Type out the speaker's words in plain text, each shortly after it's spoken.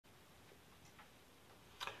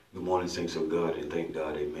Good morning, saints of God, and thank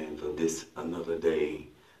God, amen, for this another day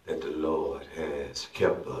that the Lord has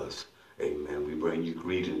kept us. Amen. We bring you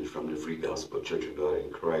greetings from the Free Gospel Church of God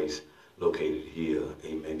in Christ, located here,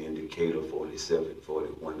 amen, in Decatur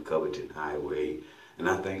 4741 Covington Highway. And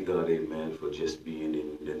I thank God, amen, for just being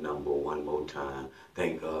in the number one more time.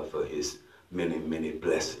 Thank God for his many, many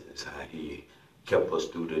blessings, how he kept us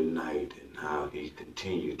through the night and how he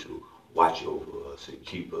continued to watch over us and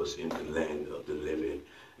keep us in the land of the living.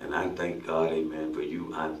 And I thank God, amen, for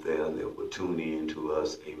you out there that will tune in to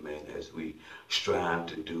us, amen, as we strive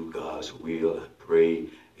to do God's will. I pray,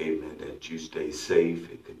 amen, that you stay safe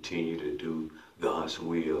and continue to do God's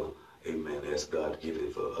will, amen, as God gives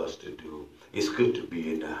it for us to do. It's good to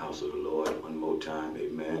be in the house of the Lord one more time,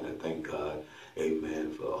 amen. I thank God,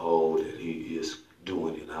 amen, for all that he is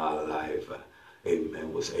doing in our life.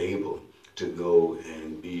 Amen, was able to go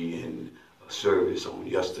and be in service on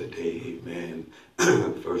yesterday, amen.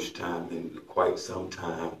 First time in quite some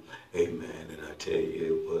time, amen. And I tell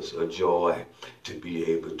you, it was a joy to be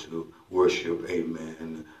able to worship,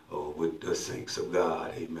 amen, with the saints of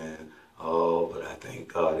God, amen. Oh, but I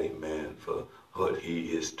thank God, amen, for what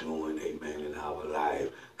he is doing, amen, in our life.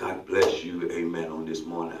 God bless you, amen, on this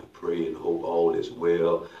morning. I pray and hope all is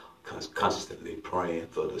well. Constantly praying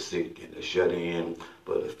for the sick and the shut in,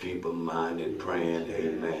 for the feeble-minded, praying,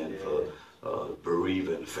 amen, for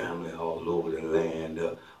bereaving family all over the land.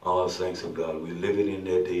 All thanks of God. We're living in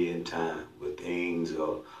that day and time where things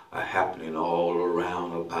are happening all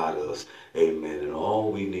around about us. Amen. And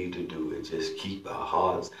all we need to do is just keep our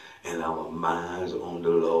hearts and our minds on the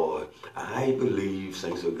Lord. I believe,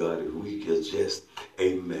 saints of God, if we could just,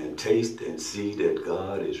 amen, taste and see that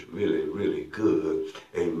God is really, really good.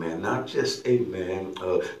 Amen. Not just, amen,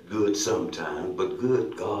 good sometimes, but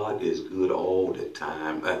good. God is good all the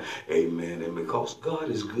time. Amen. And because God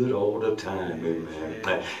is good all the time,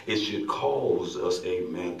 amen, it should cause us,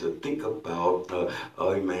 amen, to think about,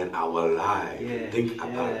 amen, our life, and think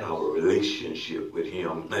about our relationship with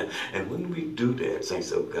him. And when we do that,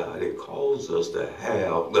 saints of God, it calls us to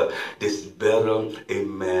have this better,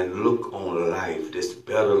 amen, look on life, this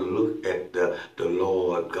better look at the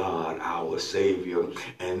Lord God, our Savior.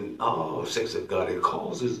 And saints of God, it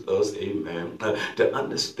causes us, amen, to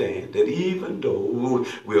understand that even though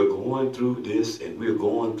we're going through this and we're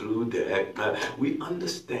going through that, we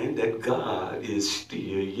understand that God is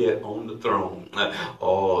still yet on the throne.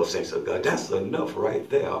 Oh, saints of God, that's enough right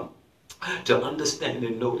there to understand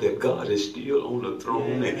and know that God is still on the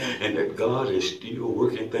throne, and that God is still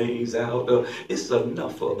working things out. It's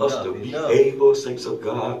enough for us to be able, saints of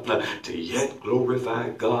God, to yet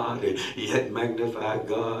glorify God and yet magnify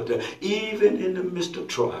God, even in the midst of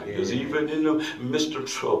trials, even in the midst of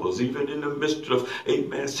troubles, even in the midst of,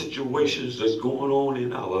 amen, situations that's going on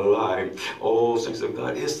in our life. Oh, saints of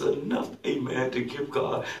God, it's enough, amen, to give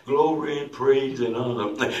God glory and praise and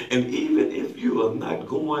honor. And even if you are not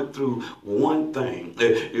going through one thing,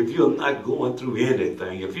 if you're not going through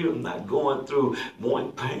anything, if you're not going through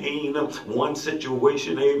one pain, one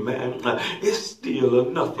situation, amen, it's still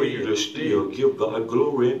enough for you to still give God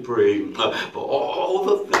glory and praise for all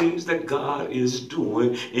the things that God is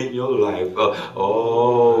doing in your life.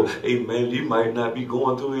 Amen, you might not be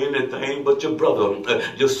going through anything, but your brother,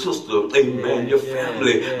 your sister, amen, your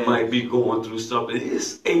family might be going through something.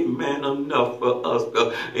 It's, amen, enough for us,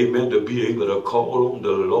 amen, to be able to call on the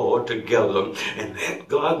Lord together and let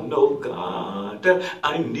God know, God,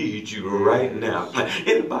 I need you right now.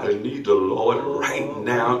 Anybody need the Lord right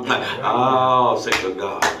now? Oh, say to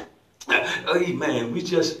God. Amen. We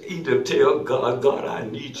just either tell God, God, I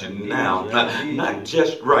need you now. Not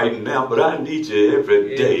just right now, but I need you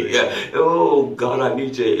every day. Oh, God, I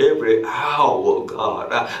need you every hour,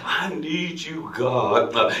 God. I need you,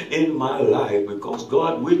 God, in my life. Because,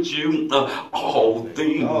 God, with you, all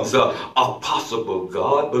things are possible,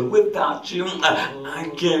 God. But without you,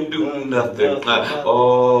 I can't do nothing.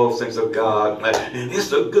 Oh, saints of God. And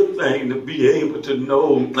it's a good thing to be able to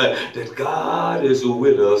know that God is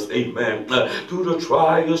with us. Amen. Through the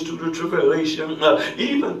trials, through the tribulation,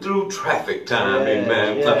 even through traffic time,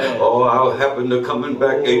 amen. I happened to coming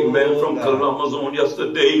back, amen, from Columbus on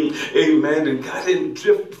yesterday, amen, and got in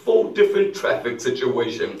 4 different traffic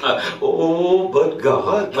situations. But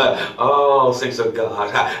God, saints of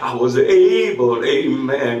God, I was able,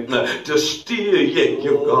 amen, to still yet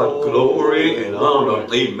give God glory and honor,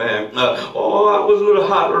 amen. I was a little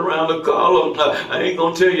hot around the collar. I ain't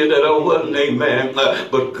gonna tell you that I wasn't, amen,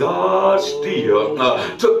 but God God still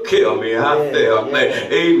took care of me out there.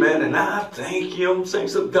 Amen. And I thank him,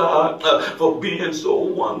 saints of God, for being so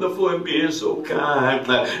wonderful and being so kind.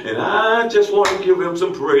 And I just want to give him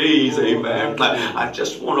some praise. Amen. I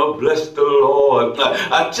just want to bless the Lord.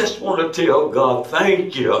 I just want to tell God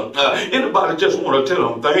thank you. Anybody just want to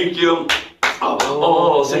tell him thank you?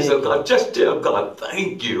 Oh, saints of God, just tell God,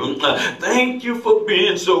 thank you. Thank you for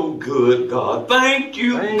being so good, God. Thank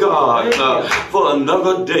you, God, for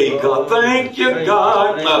another day, God. Thank you,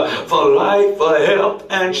 God, for life, for health,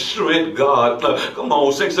 and strength, God. Come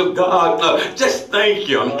on, saints of God, just thank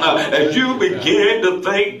you. As you begin to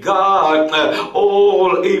thank God,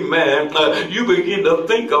 oh, amen, you begin to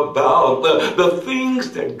think about the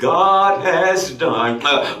things that God has done.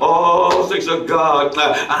 Oh, saints of God,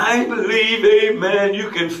 I believe, amen,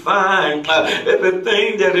 you can find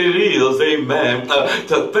everything that it is, amen,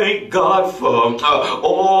 to thank God for.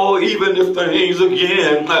 Oh, even if things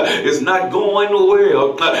again is not going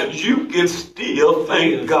well, you can still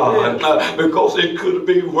thank God because it could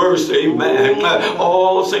be worse, amen.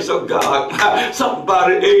 Oh, saints of God,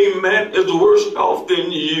 somebody, amen, is worse off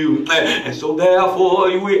than you. And so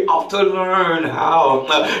therefore we ought to learn how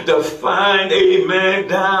to find, amen,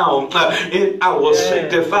 down in our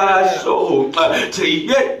sanctified soul to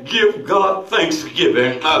yet give God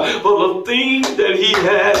thanksgiving for the things that he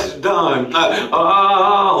has done.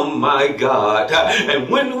 Oh my God. And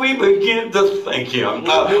when we begin to thank him,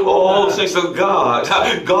 all saints of God,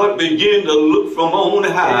 God begin to look from on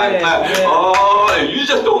high. Oh, and you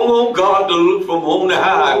just don't want God to look from on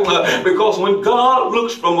high, because when God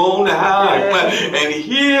looks from on high and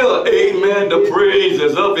hear, amen, the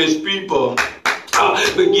praises of his people,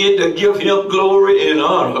 begin to give him glory and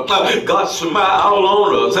honor, God smile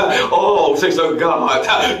on us. Oh, saints of God,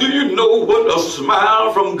 do you know what a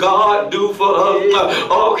smile from God do for us?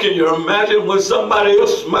 Oh, can you imagine when somebody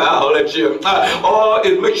else smile at you? Oh,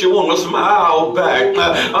 it makes you want to smile back.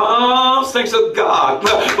 Oh, saints of God,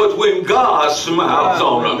 but when God smiles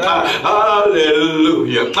on them,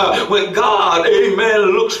 hallelujah, when God,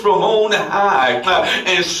 amen, looks from on high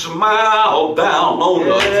and smile down on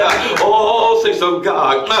us, oh, saints of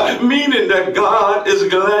God, meaning that God is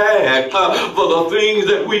glad for the things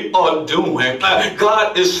that we are doing.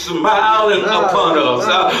 God is smiling upon us.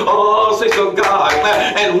 Oh, saints of God,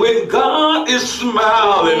 and when God is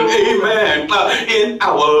smiling, amen, in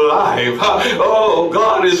our life, oh,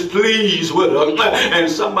 God is pleased with us. And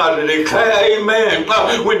somebody declare, amen,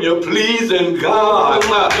 when you're pleasing God,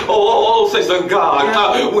 oh, saints of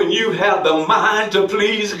God, when you have the mind to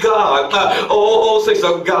please God, oh, saints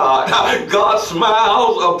of God, God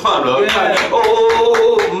smiles upon us.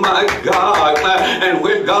 Oh my God. And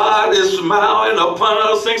when God is smiling upon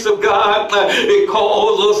us, saints of God, it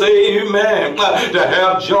calls us, amen, to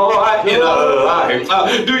have joy in our life.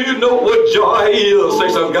 Do you know what joy is,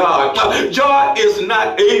 saints of God? Joy is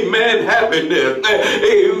not, amen, happiness,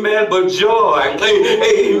 amen, but joy,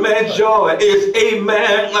 amen, joy is,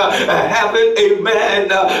 amen, having, amen,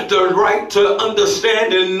 the right to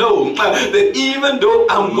understand and know that even though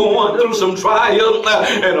I'm going through some trials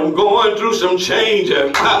and I'm going through some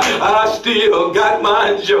changes, I still got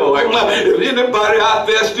my joy. If anybody out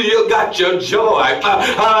there still got your joy,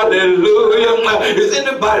 hallelujah. Is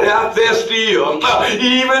anybody out there still,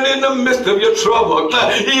 even in the midst of your trouble,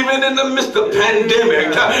 even in the midst of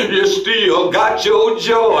pandemic, you still got your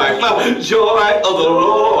joy? Joy of the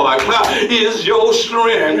Lord is your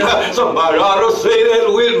strength. Somebody ought to say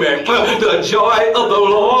that with me. The joy of the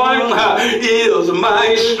Lord is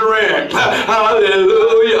my strength.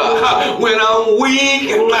 Hallelujah. When I'm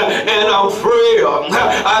weak and I'm frail,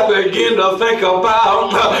 I begin to think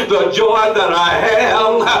about the joy that I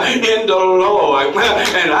have in the Lord,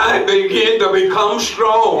 and I begin to become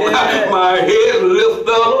strong. My head lifts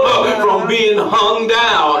up from being hung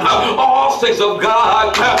down. All saints of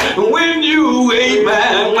God, when you,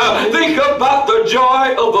 amen, think about the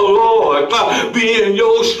joy of the Lord being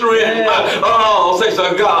your strength. Oh, saints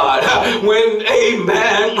of God, when,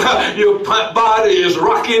 amen, your body is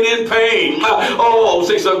rocking in pain. Oh,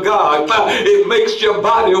 saints of God, it makes your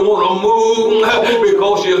body want to move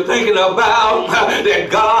because you're thinking about that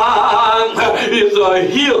God is a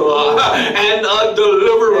healer and a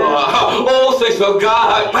deliverer. Oh, saints of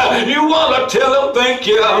God, you want to tell him thank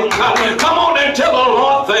you. Come on and tell the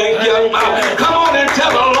Lord thank you. Come on and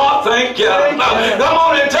tell the Lord thank you. Come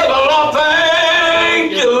on and tell the Lord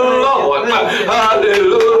thank you, Lord.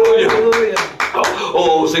 Hallelujah.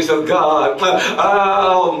 Oh, saints of God.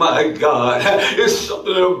 Oh my God. It's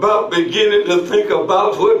something about beginning to think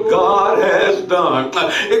about what God has done.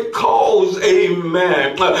 It calls,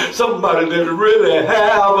 amen, somebody that really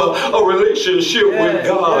have a relationship with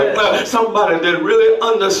God. Somebody that really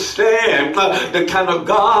understands the kind of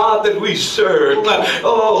God that we serve.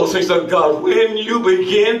 Oh, saints of God, when you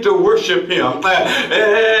begin to worship Him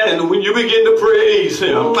and when you begin to praise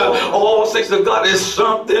Him, oh, saints of God, is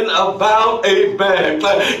something about, amen,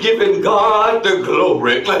 giving God the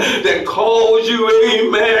glory that calls you,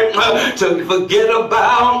 amen, to forget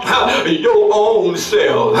about your own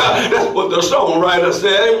self. That's what the songwriter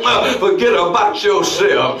said. Forget about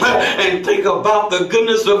yourself and think about the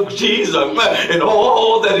goodness of Jesus and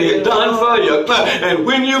all that He done for you. And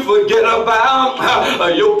when you forget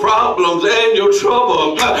about your problems and your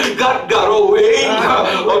trouble, God got a way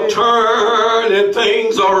of turning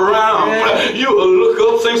things around. You will look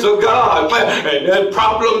up, things of God, and that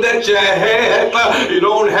problem that you had, you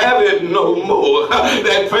don't have it no more.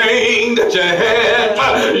 That pain that you had,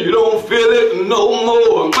 you don't feel it no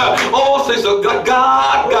more. All things of God,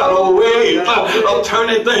 God got a way of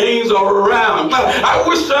turning things around. I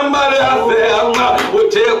wish somebody out there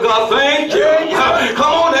would tell God thank you.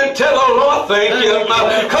 Come on and tell the Lord thank you.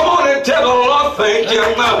 Come on and tell the Lord thank you.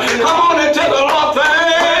 Come on and tell the Lord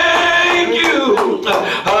thank you.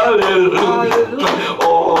 Hallelujah.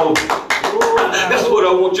 Oh, that's what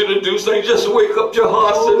I want you to do. Say, just wake up your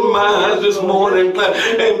hearts and minds this morning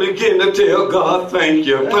and begin to tell God thank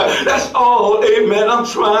you. That's all, amen, I'm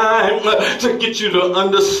trying to get you to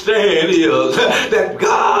understand is that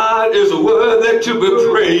God is worthy to be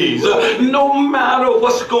praised. No matter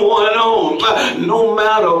what's going on, no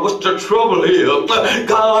matter what the trouble is,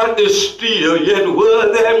 God is still yet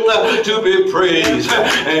worthy to be praised.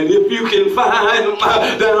 And if you can find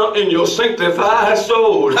down in your sanctified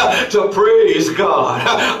soul to praise God,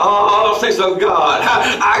 oh, saints of God,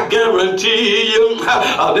 I guarantee you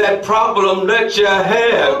that problem that you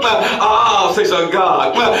have, oh, saints of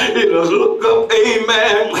God, it'll look up,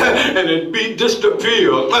 amen, and it be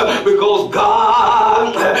disappeared, because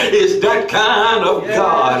God is that kind of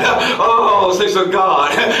God. Oh, saints of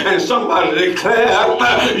God, and somebody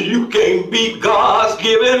declare you can't beat God's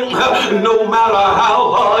giving no matter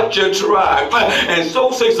how hard you try. And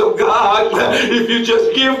so, saints of God, if you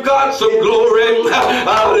just give God some glory,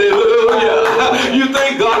 hallelujah, you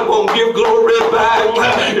think God won't give glory back?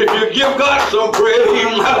 If you give God some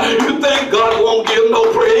praise, you think God won't give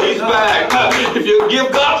no praise back? If you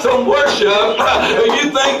give God some worship,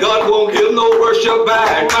 you think God won't give no worship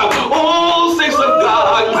back? Oh, saints of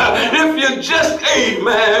God, if you just,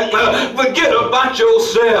 amen, forget about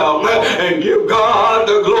yourself and give God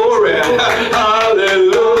the glory.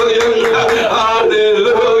 Hallelujah,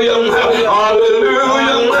 hallelujah, hallelujah,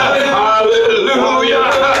 hallelujah,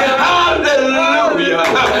 hallelujah,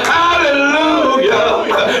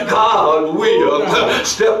 hallelujah. God will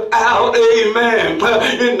step out, amen,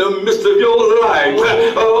 in the midst of your life.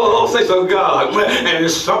 Oh, saints of God, and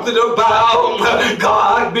it's something about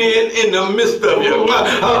God being in the midst of you.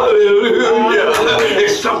 Hallelujah.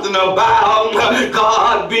 It's something about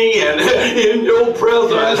God being in your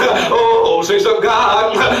presence. Oh, saints of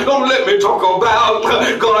God, don't let me talk about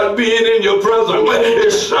God being in your presence.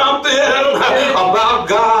 It's something about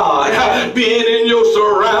God being in your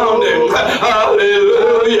surroundings.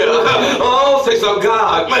 Hallelujah. Oh, saints of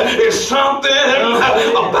God, it's something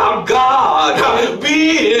about God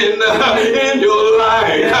being in your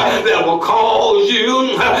life that will cause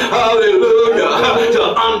you, hallelujah, to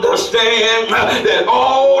understand that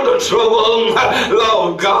all the trouble,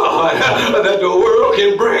 Lord God, that the world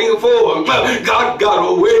can bring forth, God got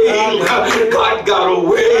a way, God got a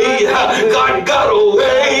way, God got a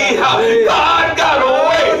way, God got a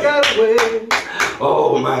way.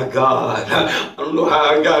 Oh my God, I don't know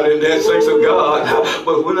how I got in that, saints of God,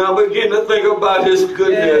 but when I begin to think about His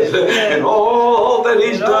goodness and all that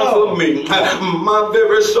He's done for me, my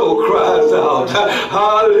very soul cries out,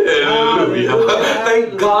 hallelujah.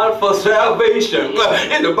 Thank God for salvation.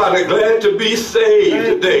 Anybody glad to be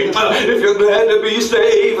saved today? If you're glad to be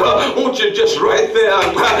saved, won't you just right there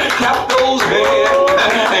clap those hands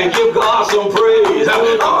and give God some praise?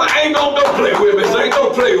 Oh, ain't no don't play with me, say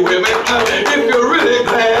don't play with me. If you're really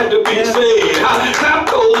glad to be saved, clap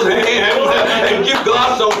those hands and give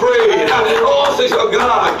God some praise. Oh, say to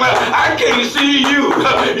God, I can't see you,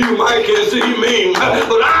 you might can see me,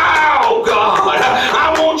 but oh God,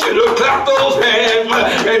 I want you to clap those hands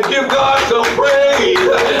and give God some praise.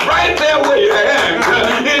 Right there where you're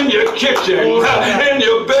at, in your kitchen, in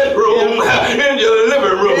your bedroom, in your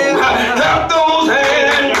living room, clap those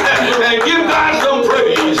hands and give God some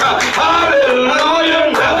praise. Hallelujah.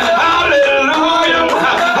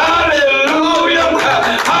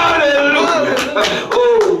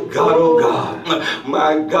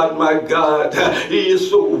 God, he is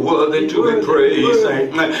so worthy to be praised.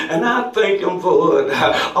 And I thank him for it.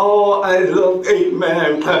 Oh, I love,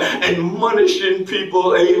 amen, admonishing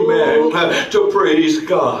people, amen, to praise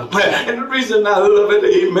God. And the reason I love it,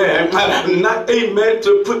 amen, not, amen,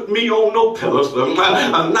 to put me on no pedestal,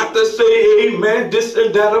 not to say, amen, this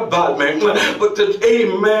and that about me, but to,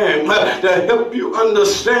 amen, to help you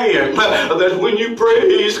understand that when you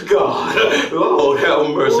praise God, Lord have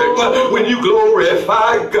mercy, when you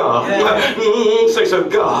glorify God, saints of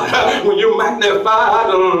God, when you magnify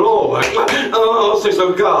the Lord, saints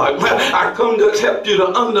of God, I come to help you to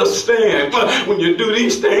understand when you do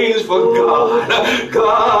these things for God,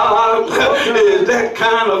 God is that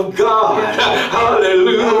kind of God,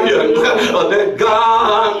 hallelujah, that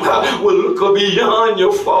God will look beyond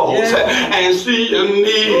your faults and see your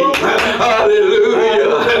need,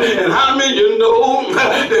 hallelujah. And how many of you know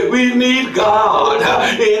that we need God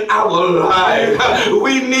in our life?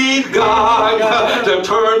 We need God to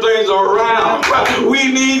turn things around.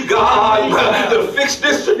 We need God to fix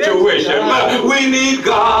this situation. We need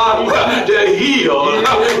God to heal.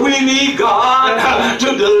 We need God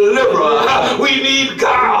to deliver. We need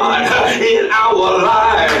God in our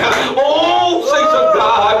life. Oh, saints of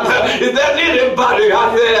God, if there's anybody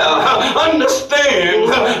out there understand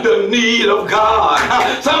the need of God,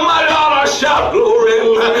 somebody ought to shout glory.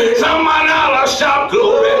 Somebody ought to shout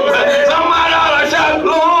glory. Somebody ought to shout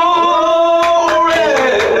glory.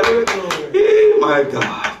 My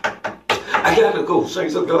God. I gotta go,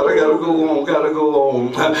 saints of God, I gotta go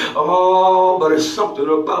on. Oh, but it's something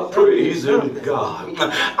about praising God.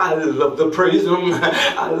 I love to praise him.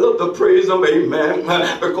 I love to praise him, amen,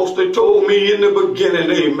 because they told me in the beginning,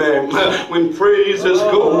 amen, when praises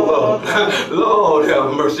go up, Lord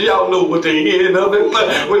have mercy, y'all know what the end of it,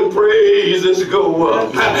 when praises go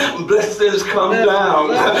up, blessings come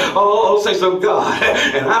down. Oh, saints of God,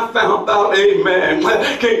 and I found out, amen,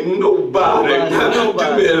 can't nobody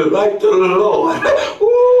do me like the Lord.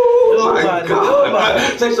 Oh my God.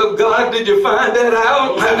 Saints of God, did you find that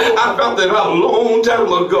out? I found that out a long time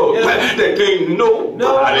ago. There ain't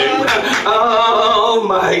nobody. Oh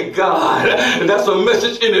my God. That's a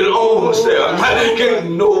message in its own self. Can't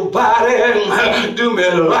nobody do me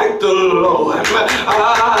like the Lord.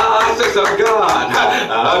 Saints of God,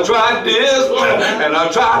 I tried this and I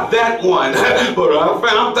tried that one, but I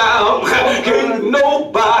found out can't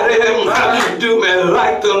nobody do me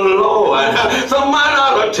like the Lord. Somebody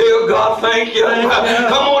ought to tell God thank you.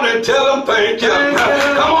 Come on and tell him thank you.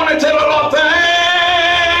 Come on and tell the Lord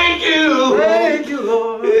thank you. Thank you,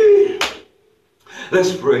 Lord.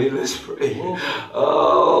 Let's pray, let's pray.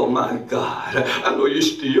 Oh my God. I know you're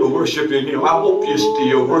still worshiping him. I hope you're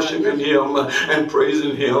still worshiping him and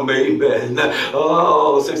praising him. Amen.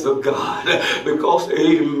 Oh, saints of God. Because,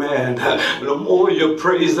 amen, the more you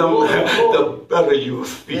praise him, the better you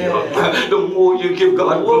feel. The more you give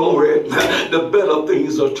God glory, the better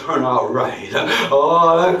things will turn out right.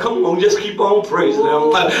 Oh, come on, just keep on praising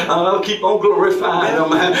him. Keep on glorifying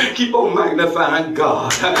him. Keep on magnifying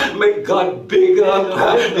God. Make God bigger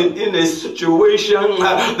in any situation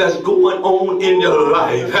that's going on in your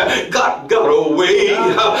life. God got a way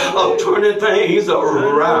of turning things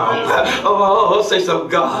around. Oh, saints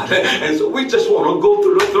of God. And so we just want to go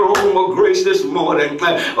through the throne of grace this morning.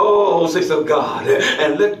 Oh, saints of God.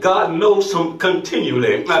 And let God know some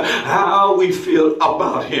continually how we feel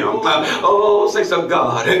about him. Oh, saints of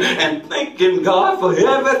God. And thanking God for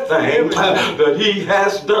everything that he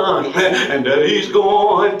has done and that he's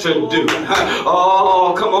going to do.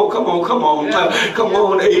 Oh, come on, come on, come on. Come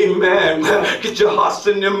on, amen. Get your hearts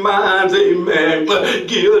and your minds, amen.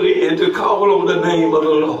 Give it in to call on the name of the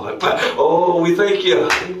Lord. Oh, we thank you.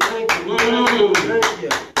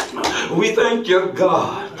 We thank you,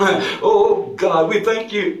 God. Oh, God, we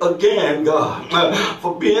thank you again, God,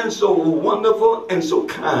 for being so wonderful and so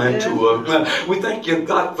kind to us. We thank you,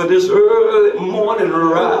 God, for this early morning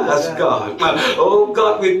rise, God. Oh,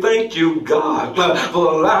 God, we thank you, God,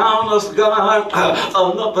 for allowing us, God,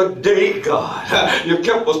 another day, God. You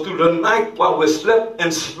kept us through the night while we slept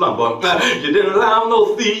and slumbered. You didn't allow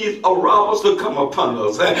no thieves or robbers to come upon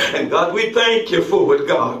us. And, God, we thank you for it,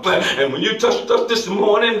 God. And when you touched us this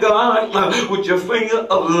morning, God, with your finger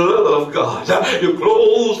of love, God, you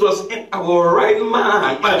closed us in our right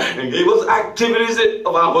mind and gave us activities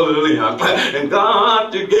of our limb. And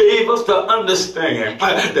God, you gave us to understand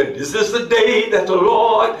that this is the day that the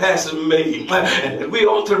Lord has made, and that we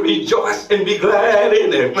ought to rejoice and be glad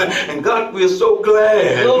in it. And God, we're so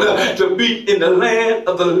glad to be in the land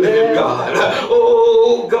of the living God.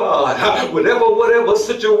 Oh God, whatever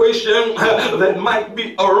situation that might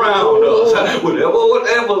be around us,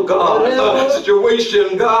 whatever God situation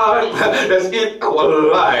affliction, God, that's in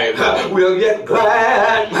our life. We are yet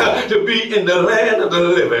glad to be in the land of the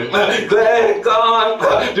living. Glad,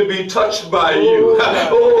 God, to be touched by you.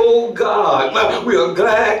 Oh, God, we are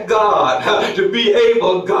glad, God, to be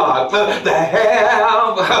able, God, to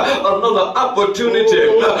have another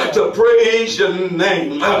opportunity to praise your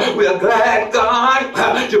name. We are glad,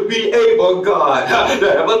 God, to be able, God,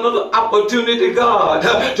 to have another opportunity,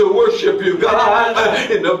 God, to worship you,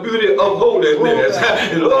 God, in the beauty of holiness.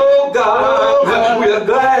 And oh, God, we are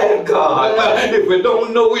glad, God, if we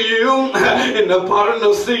don't know you in the pardon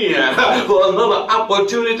of sin, for another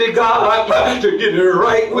opportunity, God, to get it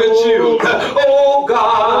right with you. Oh,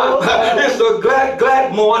 God, it's a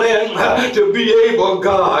glad morning to be able,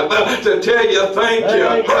 God, to tell you thank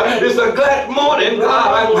you. It's a glad morning,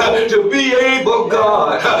 God, to be able,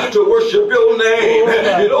 God, to worship your name.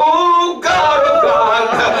 And oh,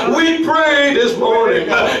 God, we pray this morning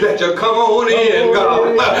that you come on in,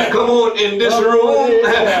 God. Come on in this room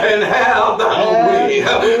and have thy way.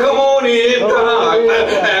 Come on in, God,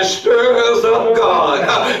 and stir us up,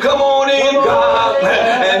 God. Come on in, God,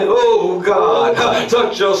 and oh, God,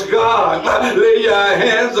 touch us, God. Lay your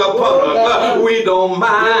hands upon us. We don't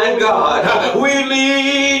mind, God. We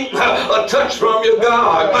need a touch from you,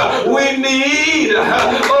 God. We need,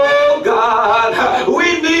 oh, God,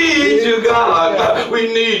 we need you, God.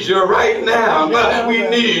 We need you right now. We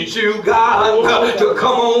need you, God, to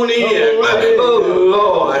come on in, oh,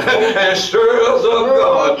 Lord, and stir us up,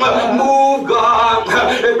 God. Move, God,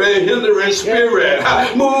 every hindering spirit.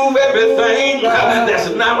 Move everything that's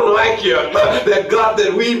not like you. That, God,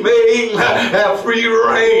 that we may have free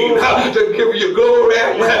reign to give you glory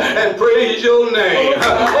and praise your name.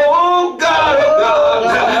 Oh, God,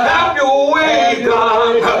 have your way,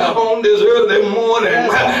 God, on this early morning.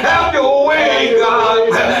 Have your way, God,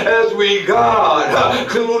 as we, God,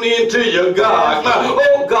 tune into you, God.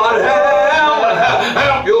 Oh, God,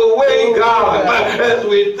 have your way, God, as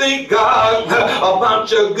we think, God,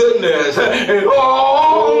 about your goodness and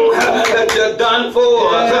all that you've done for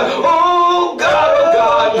us. Oh,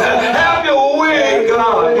 God, have your way,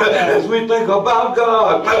 God, as we think about,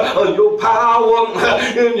 God, your power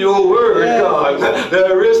in your word, God.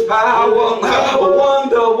 There is power,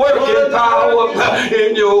 wonder-working power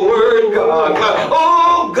in your word, God.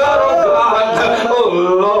 Oh, God, oh,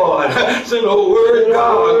 Lord, send a word,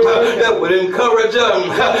 God, that would encourage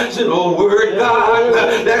us. Send a word, God,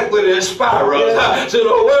 that would inspire us. Send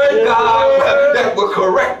a word, God, that would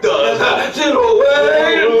correct us. Send a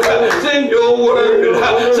word, send your word.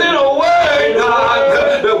 Send a word,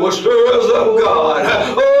 God, that will stir us up, God.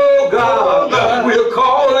 Oh, God, we're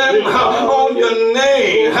calling on your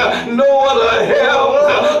name. No other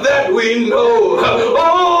help that we know.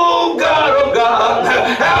 Oh, God,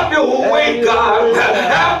 have your way, God.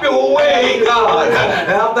 Have your way, God.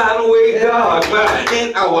 Have thine way, God,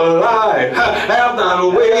 in our life. Have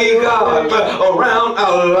thine way, God, around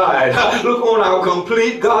our life. Look on our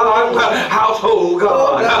complete, God, household,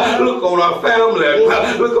 God. Look on our family.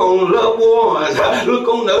 Look on loved ones. Look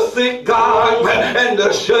on the sick, God, and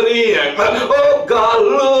the shut in. Oh, God,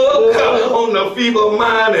 look on the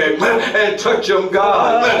feeble-minded and touch them,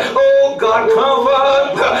 God. Oh, God,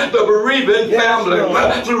 comfort the bereaving family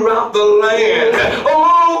throughout the land.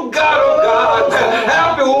 Oh, God,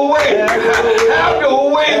 have your way. Have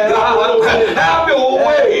your way, God. Have your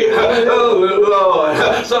way. Oh,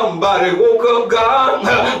 Lord, somebody woke up,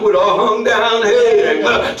 God, with a hung down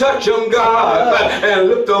head. Touch them, God, and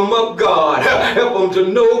lift them up, God. Help them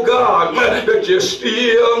to know, God, that you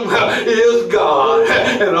still is God,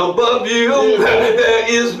 and above you there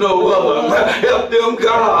is no other. Help them,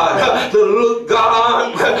 God, to look,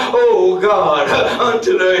 God, oh, God,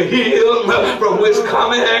 unto the hill from which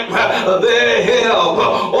cometh their help.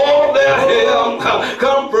 All their help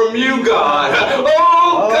come from you, God.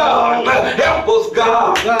 Oh, God, help us,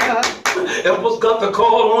 God. Help us, God, to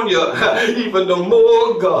call on you even the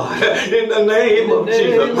more, God, in the name of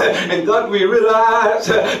Jesus. And God, we realize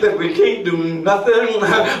that we can't do nothing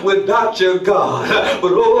without you, God.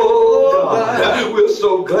 But oh, God, we're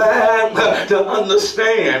so glad to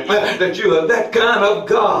understand that you are that kind of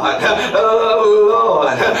God, oh,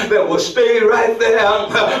 Lord, that will stay right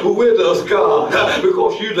there with us, God,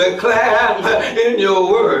 because you declare in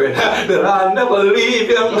your word that I'll never leave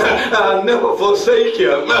you, I'll never forsake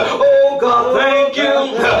you. Oh, God, thank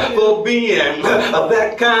you for being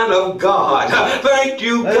that kind of God. Thank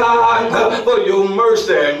you, God, for your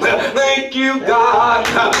mercy. Thank you, God,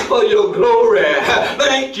 for your glory.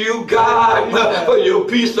 Thank Thank you, God, for your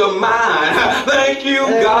peace of mind. Thank you,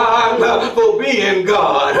 God, for being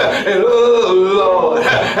God. And oh, Lord,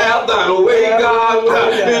 have thine way, God,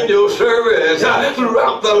 in your service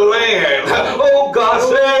throughout the land. Oh, God,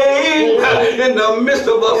 save in the midst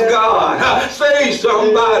of us, God. Save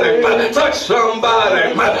somebody, touch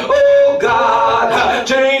somebody. Oh, God,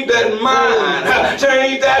 change that mind,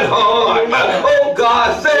 change that heart. Oh,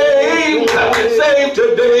 God, save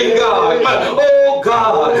today, God. Oh,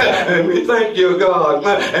 God, and we thank you, God,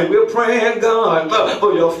 and we're praying, God,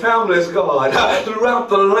 for your families, God, throughout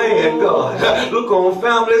the land, God. Look on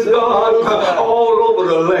families, God, all over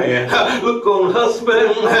the land. Look on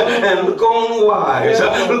husbands and look on wives.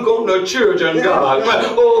 Look on the children, God.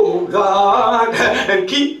 Oh, God, and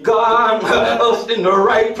keep, God, us in the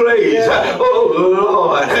right place. Oh,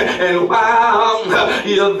 Lord, and while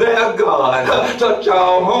you're there, God, touch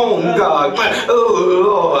our home, God. Oh,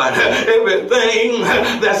 Lord, everything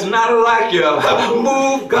that's not like you,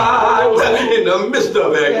 move, God, in the midst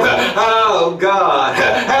of it. Oh, God,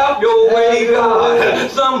 have your way, God.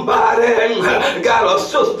 Somebody got a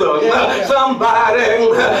sister,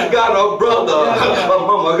 somebody got a brother, a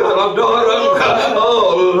mama got a daughter,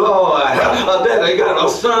 oh, Lord, a daddy got a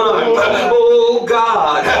son, oh,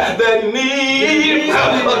 God, that need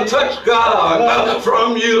a touch, God,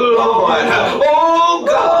 from you, Lord. Oh,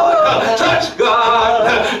 God, touch,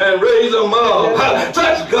 God, and raise them up.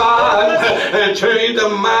 Touch, God, and change their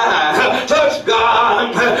mind. Touch,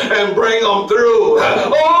 God, and bring them through.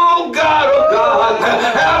 Oh, God,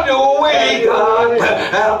 have your way, God.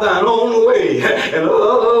 Have thine own way. And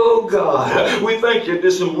oh, God, we thank you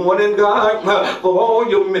this morning, God, for all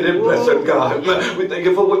your many blessings, God. We thank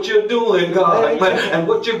you for what you're doing, God, and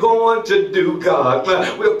what you're going to do, God.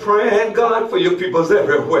 We're praying, God, for your peoples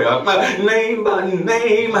everywhere, name by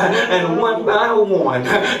name and one by one.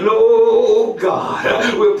 No,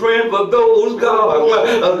 God, we're praying for those,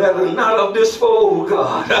 God, that are not of this fold,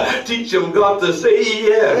 God. Teach them, God, to say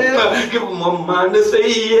yes. Give them a mind to say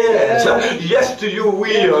yes. Yes to your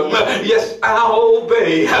will. Yes, I'll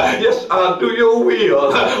obey. Yes, I'll do your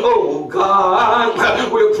will. Oh,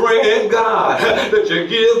 God, we're praying, God, that you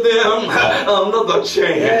give them another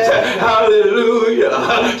chance. Hallelujah.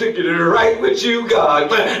 To get it right with you,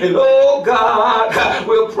 God. And oh, God,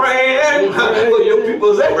 we're praying for your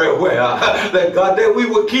peoples everywhere. That, God, that we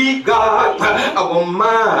will keep, God, our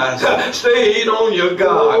minds stayed on you,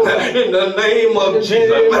 God, in the name of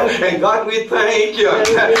Jesus. And God, we thank you,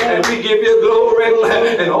 and we give you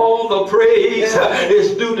glory, and all the praise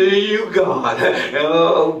is due to you, God. And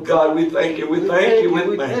oh, God, we thank you, we thank you,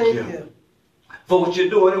 we thank you for what you're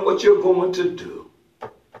doing and what you're going to do.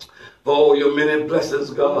 For all your many blessings,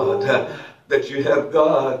 God, that you have,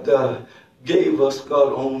 God, gave us,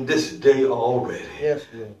 God, on this day already. Yes,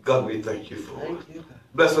 Lord. God, we thank you for it.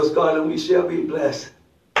 Bless us, God, and we shall be blessed.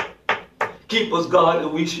 Keep us, God,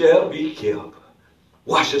 and we shall be kept.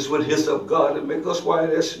 Wash us with hyssop, God, and make us white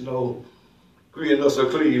as snow. Create us a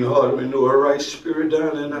clean heart, renew a right spirit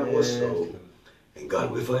down in our soul. And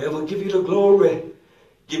God, we forever give you the glory,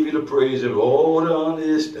 give you the praise, and all the honor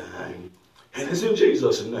is thine. And it's in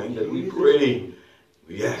Jesus' name that we pray.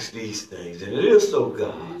 We ask these things, and it is so,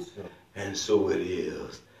 God. And so it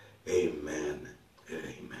is. Amen and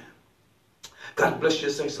amen. God bless you,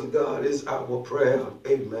 saints of God, is our prayer.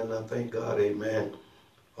 Amen. I thank God, amen,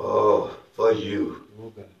 for you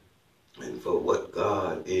and for what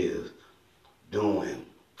God is doing,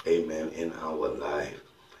 amen, in our life.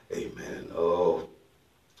 Amen. Oh,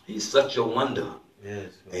 he's such a wonder.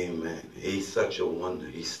 Yes. Amen. He's such a wonder.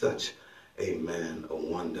 He's such, amen, a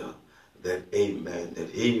wonder that, amen, that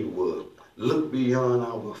he will look beyond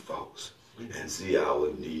our faults and see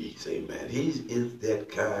our needs. Amen. He is that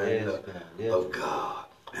kind of God.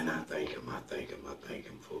 And I thank him. I thank him. I thank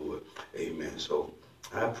him for it. Amen. So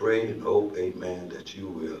I pray and hope, amen, that you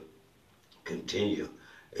will continue,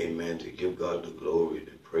 amen, to give God the glory,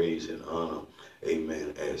 the praise and honor.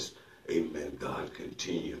 Amen. As, amen, God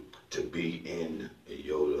continue to be in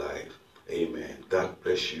your life. Amen. God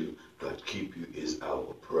bless you. God keep you is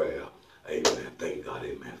our prayer. Amen. Thank God,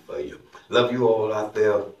 amen, for you. Love you all out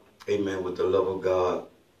there, amen, with the love of God.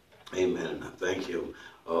 Amen. And I thank him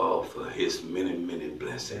for his many, many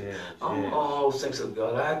blessings. All saints of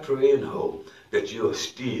God, I pray and hope that you are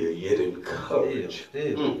still yet encouraged.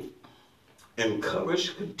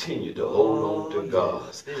 Encouraged, continue to hold on to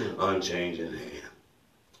God's unchanging hand.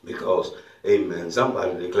 Because, amen,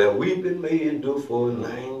 somebody declared, weeping may endure for a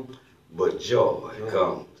night, but joy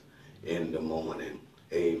comes in the morning.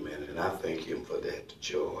 Amen. And I thank him for that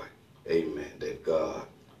joy. Amen. That God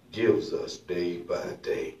gives us day by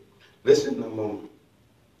day. Listen, I'm going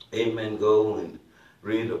to, amen, go and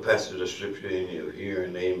read a passage of scripture in your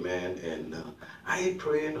hearing, amen. And I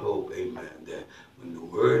pray and hope, amen, that when the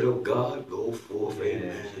word of God go forth,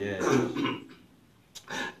 amen,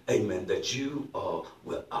 amen, that you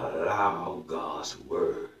will allow God's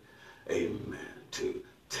word, amen, to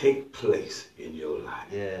take place in your life.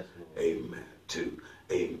 Yes. Amen. To,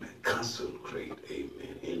 amen, consecrate,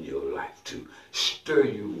 amen, in your life, to stir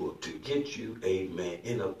you up, to get you, amen,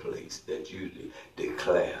 in a place that you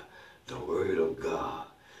declare the word of God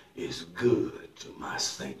is good to my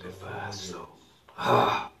sanctified soul.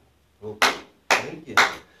 Thank you.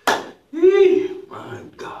 My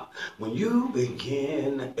God. When you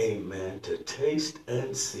begin, amen, to taste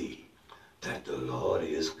and see that the Lord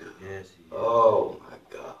is good. Yes, oh, my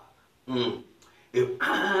God.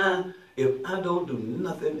 If I don't do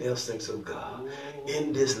nothing else, thanks of God,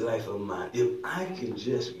 in this life of mine, if I can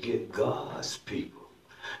just get God's people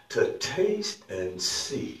to taste and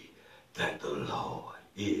see that the Lord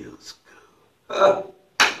is good.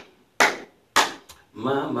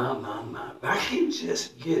 My. I can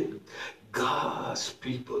just get God's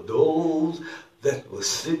people, those that will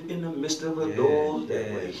sit in the midst of it, those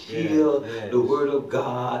that will hear the word of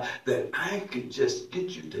God, that I could just get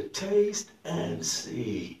you to taste and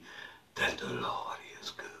see that the Lord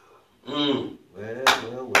is good.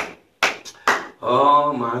 Well.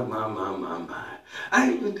 Oh, my.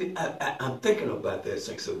 I'm thinking about that,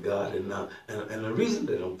 saints of God, and the reason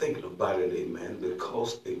that I'm thinking about it, amen,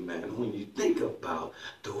 because, amen, when you think about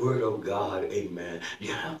the word of God, amen,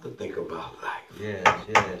 you have to think about life. Yes.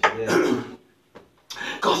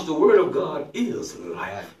 Because the word of God is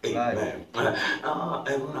life, amen.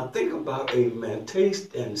 And when I think about, amen,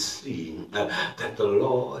 taste and see that the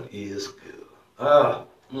Lord is good. Well.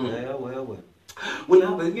 When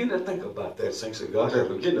I begin to think about that, saints of God, I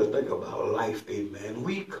begin to think about life, amen.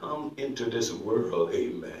 We come into this world,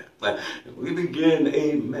 amen. And we begin,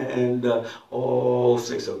 amen,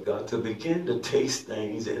 saints of God, to begin to taste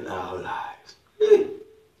things in our lives.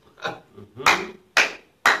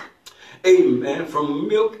 Amen. From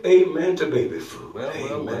milk, amen, to baby food.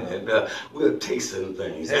 Amen. We're tasting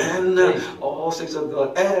things. And all saints of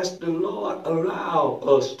God, as the Lord allow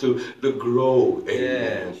us to grow.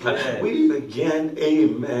 Amen. We begin,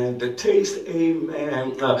 amen, to taste,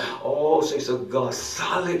 amen, all saints of God,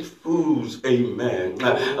 solid foods, amen,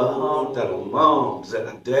 that our moms, that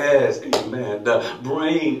our dads, amen,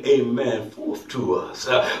 bring, amen, forth to us.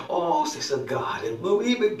 All saints of God. And when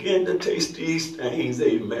we begin to taste these things,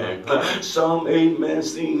 amen, some, amen,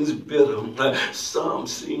 seems bitter. Some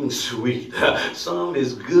seem sweet. Some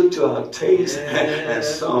is good to our taste, and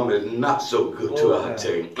some is not so good to our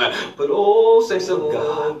taste. But saints of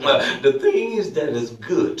God, the things that is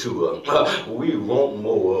good to us, we want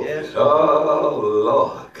more of it. Oh,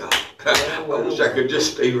 Lord God. I wish I could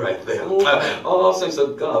just stay right there. All saints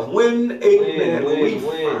of God, when, amen, we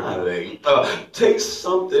finally taste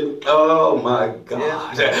something, oh my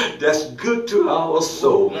God, that's good to our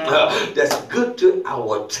soul, that's good to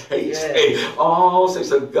our taste. All saints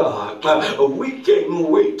of God, we can't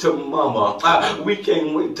wait to mama, we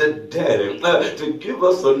can't wait to daddy to give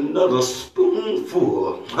us another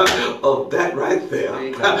spoonful of that right there.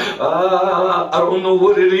 I don't know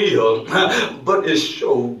what it is, but it's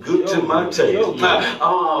so good to my taste.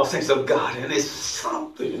 Saints of God, and it's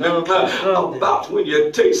something about when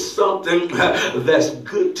you taste something that's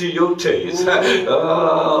good to your taste.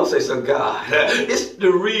 Saints of God, it's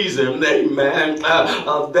the reason, amen,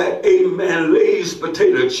 that, amen, Lay's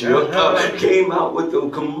potato chip came out with a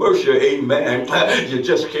commercial, amen, you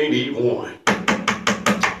just can't eat one.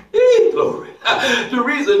 Glory. The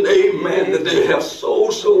reason, amen, that they have so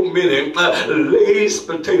many Lay's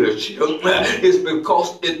potato chips is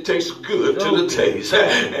because it tastes good to the taste,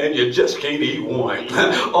 and you just can't eat one.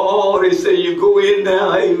 They say you go in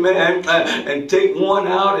now, amen, and take one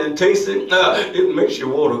out and taste it. It makes you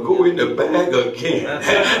want to go in the bag again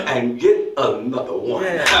and get another one.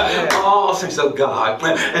 Saints of God.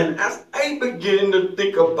 And as I begin to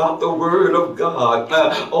think about the word of God,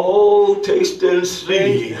 taste and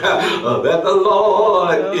see that the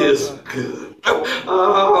Lord is good.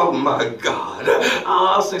 Oh my God.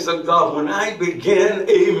 Saints of God, when I began,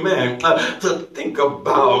 amen, to think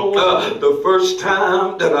about the first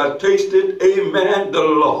time that I tasted, amen, the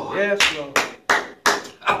Lord. Yes, Lord.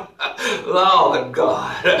 Lord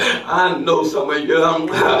God, I know some of you don't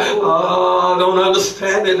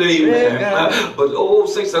understand it, amen. But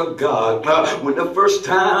saints of God, when the first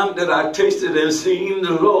time that I tasted and seen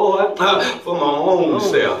the Lord for my own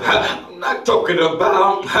self, not talking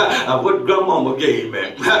about what grandmama gave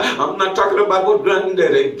me. I'm not talking about what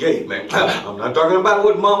granddaddy gave me. I'm not talking about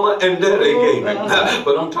what mama and daddy gave me.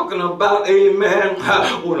 But I'm talking about, amen,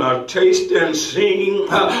 when I taste and sing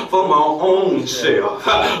for my own self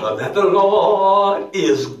that the Lord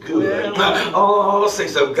is good. Oh,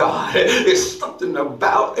 saints of God, it's something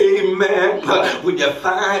about, amen, when you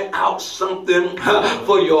find out something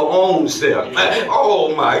for your own self.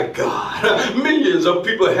 Oh my God, millions of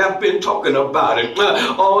people have been talking about it.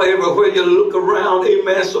 Oh, everywhere you look around,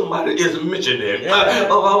 amen, somebody is mentioning it.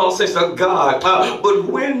 Oh, saints of God, but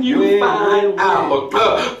when you find out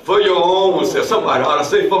for your own self, somebody ought to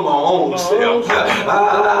say for my own self.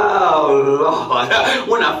 Oh Lord,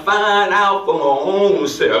 when I find out for my own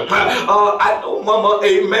self, I know mama,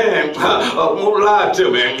 amen, won't lie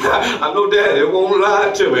to me. I know daddy won't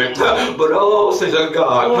lie to me. But oh, saints of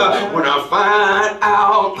God, when I find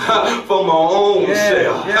out for my own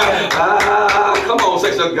self, come on,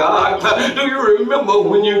 saints of God, do you remember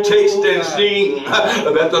when you taste and sing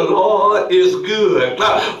that the Lord is good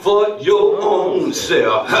for your own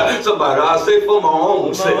self? Somebody, I say for my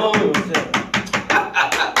own self.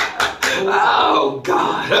 Oh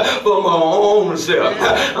God, for my own self.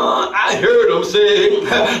 I heard them say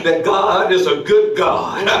that God is a good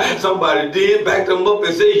God. Somebody did back them up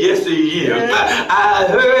and say, yes, he is. I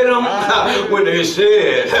heard them when they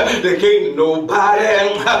said there can't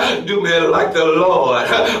nobody do me like the Lord.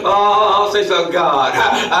 Oh, say so, God.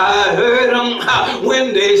 I heard them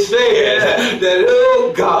when they said that,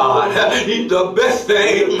 oh God, he's the best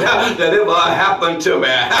thing that ever happened to me.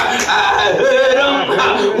 I heard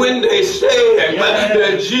them when they said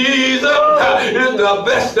that Jesus is the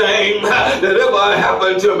best thing that ever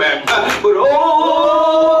happened to me. But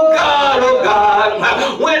oh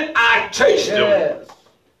God, when I taste him,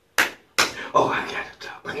 oh, I got to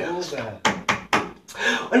talk. I got to stop.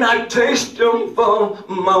 And I taste them for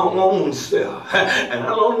my own self. And I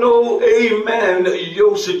don't know, amen,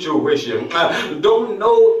 your situation. Don't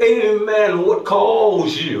know, amen, what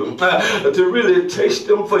caused you to really taste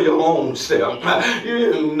them for your own self.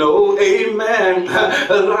 You know, amen,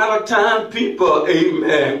 a lot of times people,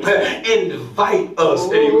 amen, invite us,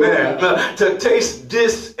 amen, to taste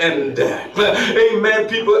this and that. Amen,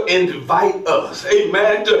 people invite us,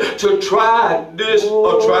 amen, to try this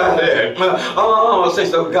or try that. Oh, say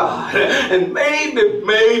so, God. And maybe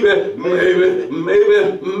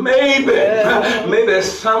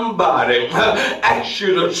somebody asked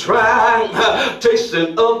you to try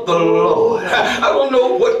tasting of the Lord. I don't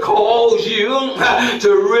know what caused you to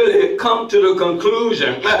really come to the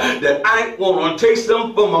conclusion that I want to taste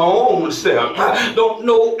them for my own self. Don't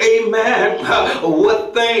know, amen,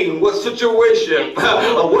 what thing, what situation,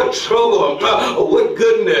 what trouble, what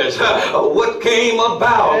goodness, what came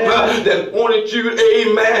about that wanted you,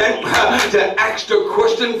 amen, to ask the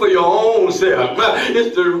question for your own self.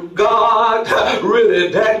 Is the God really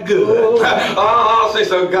that good? Oh, say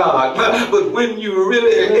so, God. But when you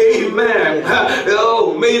really, amen,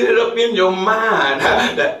 made it up in your mind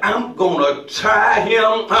that I'm going to try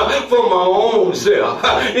him for my own self.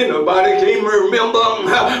 Anybody can remember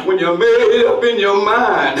when you made it up in your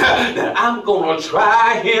mind that I'm going to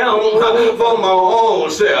try him for my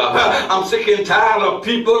own self. I'm sick and tired of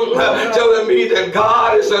people telling me that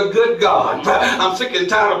God is a good God. I'm sick and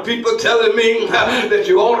tired of people telling me that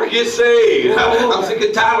you ought to get saved. I'm sick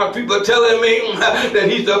and tired of people telling me that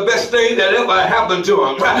he's the best thing that ever happened to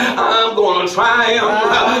him. I'm going to try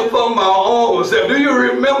him for my own self. Do you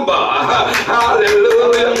remember,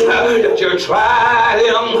 hallelujah, that you tried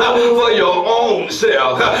him for your own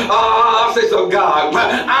self? I say so, God.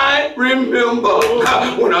 I remember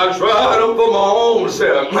when I tried him for my own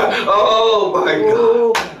self. Oh my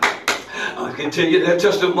God. I can tell you that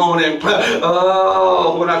testimony.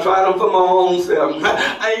 Oh, when I tried them for my own self.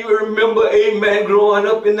 I even remember, amen, growing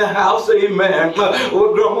up in the house, amen,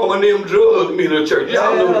 where grandmama and them drugged me to church.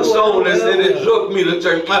 Y'all know the song that said it drugged me to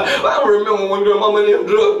church. I remember when grandmama and them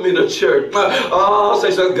drugged me to church. Oh,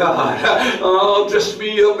 say so, God. Oh, dressed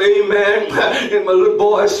me up, amen, in my little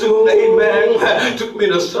boy suit, amen. Took me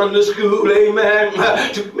to Sunday school, amen.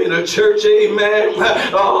 Took me to church, amen.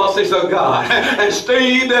 Oh, say so, God. And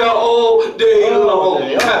stayed there all day long.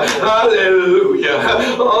 Hallelujah.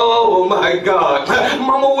 Oh my God.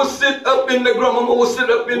 Mama would sit up in the grandmama would sit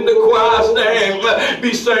up in the choir stand,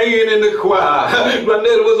 be singing in the choir.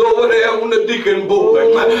 Granddaddy was over there on the deacon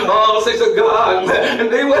board. Oh, say so, God. And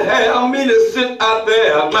they would have me to sit out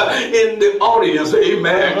there in the audience.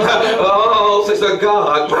 Amen. Oh, say so,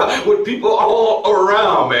 God. With people all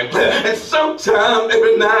around me. And sometime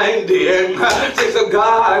every now and then, say so,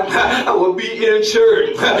 God, I would be in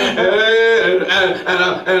church.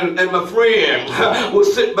 and my friend would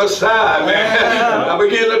sit beside me. And I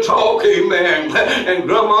began to talk, amen. And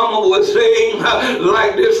grandmama would sing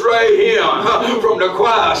like this right here from the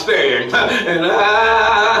choir stand. And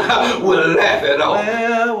I would laugh it off.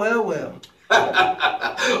 Well.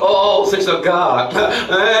 Oh, thanks to God.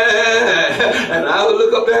 And I would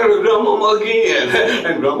look up there at grandmama again.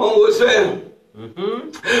 And grandmama would say,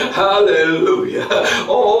 hallelujah.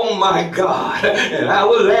 Oh my God. And I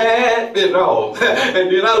would laugh it off. And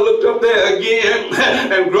then I looked up there again,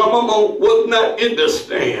 and grandmama was not in the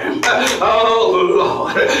stand. Oh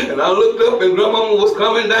Lord. And I looked up, and grandmama was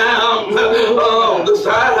coming down on the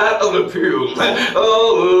side of the pew.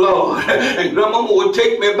 Oh Lord. And grandmama would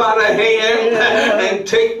take me by the hand and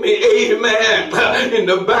take me, amen, in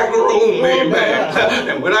the back room, amen.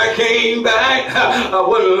 And when I came back, I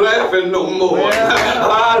wasn't laughing no more.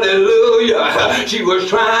 Hallelujah. She was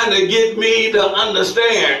trying to get me to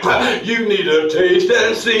understand. You need to taste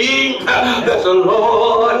and see that the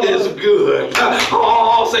Lord is good.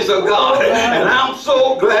 Oh, say so God. And I'm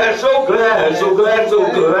so glad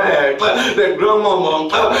that grandmama,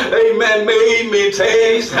 amen, made me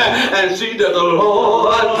taste and see that the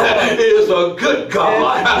Lord is a good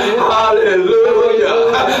God.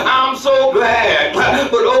 Hallelujah. I'm so glad.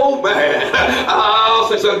 But oh man, oh,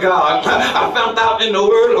 say so God. I found out in the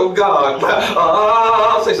Word of God,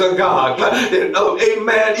 say so God, that,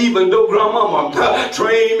 amen, even though grandmama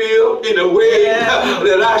trained me up in a way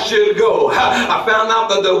that I should go, I found out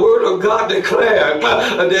that the Word of God declared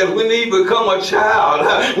that when he become a child,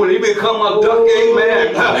 when he become a duck,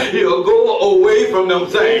 amen, he'll go away from them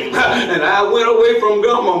things. And I went away from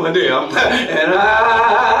grandmama there, and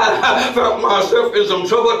I felt myself in some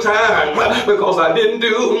troubled time because I didn't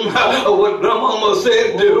do what grandmama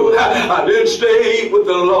said do. I didn't stay with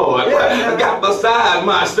the Lord. I got beside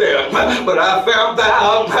myself. But I found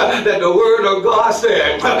out that the Word of God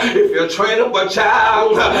said, if you train up a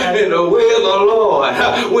child in the way of the Lord,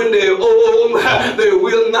 when they're old, they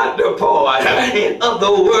will not depart. In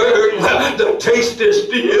other words, the taste is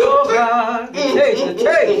still. The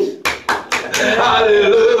taste.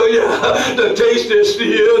 Hallelujah. The taste is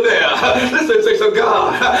still there. Listen, say so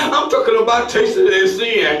God. I'm talking about tasting and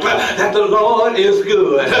seeing that the Lord is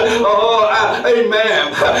good. Oh,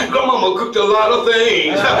 amen. Grandmama cooked a lot of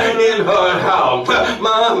things in her house.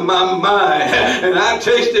 My. And I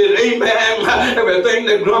tasted, amen, everything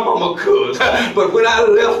that grandmama cooked. But when I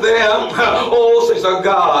left there, oh, say so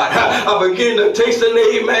God, I began to taste an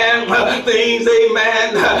amen, things,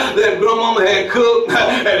 amen, that grandmama had cooked,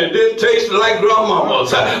 and it didn't taste like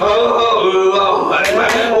grandmama's. Oh Lord.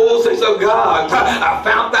 Oh, say so God. I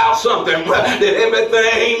found out something, that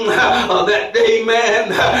everything that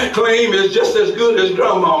amen claim is just as good as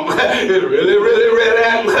grandmama. It's really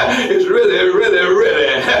it's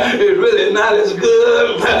really not as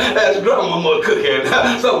good as grandmama cooking.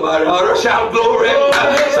 Somebody ought to shout glory.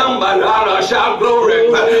 Somebody ought to shout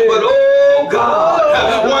glory. But oh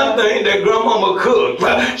God, one thing that grandmama cooked,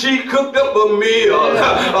 she cooked up a meal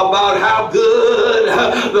about how good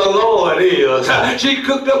the Lord is. She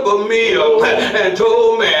cooked up a meal and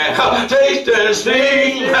told me, taste and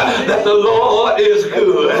see that the Lord is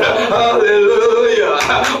good. Hallelujah.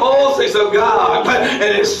 Oh, say so God.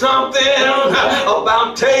 And it's something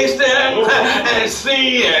about tasting and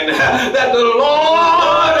seeing that the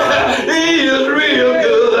Lord, he is real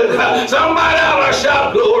good. Somebody ought to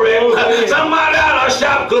shout glory. Somebody ought to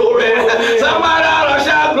shout glory. Somebody ought to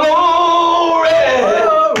shout glory.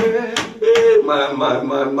 My,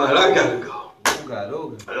 I gotta go.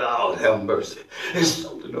 Lord have mercy. It's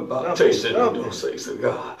something about tasting them, don't say so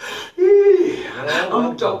God. Yeah.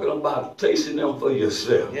 I'm talking about tasting them for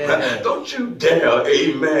yourself. Yeah. Don't you dare,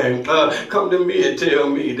 amen, come to me and tell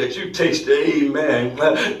me that you tasted, amen,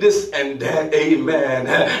 this and that, amen,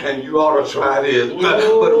 and you ought to try this. But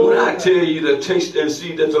when I tell you to taste and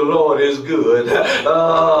see that the Lord is good,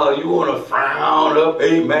 you want to frown up,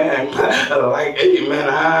 amen, like, amen,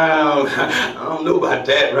 I don't know about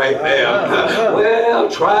that right there. Well,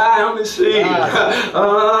 try them and see.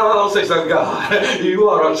 Oh, say so God. You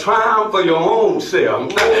ought to try them for your own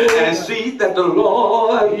self and see that the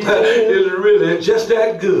Lord is really just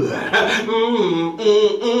that good.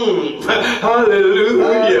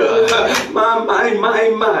 Hallelujah. My.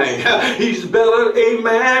 He's better,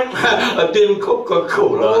 amen, than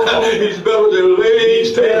Coca-Cola. He's better than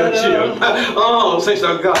Lay's Tater Chip. Oh, say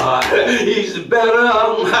so God. He's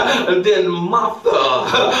better than Martha.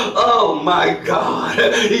 Oh, my God. God.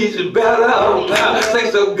 He's better,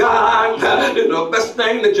 thanks to God, than the best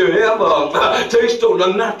thing that you ever taste on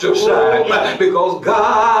the natural side. Because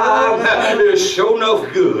God is sure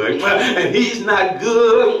enough good, and He's not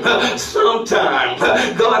good sometimes.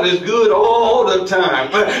 God is good all the time,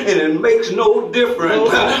 and it makes no difference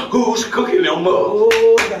who's cooking Him up.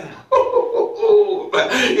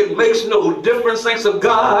 It makes no difference, thanks to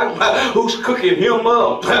God, who's cooking Him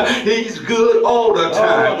up. He's good all the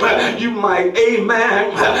time. You might,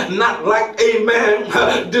 amen, not like, amen,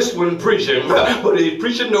 this one preaching, but he's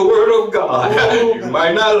preaching the word of God. You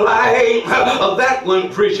might not like that one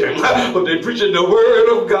preaching, but they're preaching the word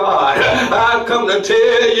of God. I've come to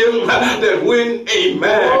tell you that when,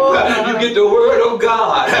 amen, you get the word of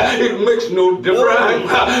God, it makes no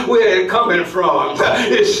difference where it's coming from.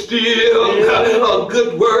 It's still a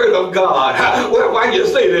good word of God. Well, why you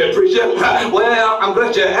say that, preacher? Well, I'm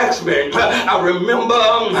glad you asked me. I remember,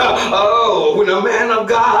 when a man of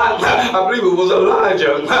God, I believe it was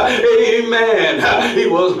Elijah, amen, he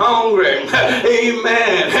was hungry,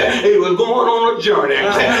 amen, he was going on a journey,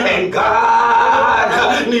 and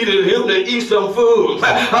God needed him to eat some food,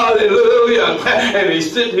 hallelujah, and He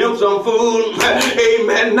sent him some food,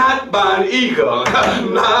 amen, not by an eagle,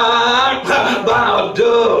 not by a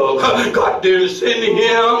dove. God didn't send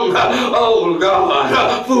him, oh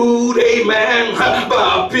God, food, amen,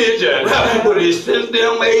 by a pigeon, but He sent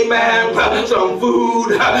them, amen, some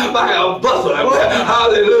food by a buzzard,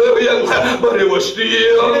 hallelujah, but it was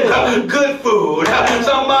still good food.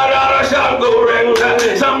 Somebody ought to shout glory,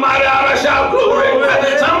 somebody ought to shout glory,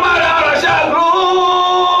 somebody ought to shout glory.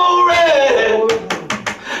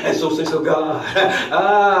 And so, saints of God,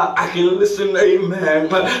 I can listen, amen,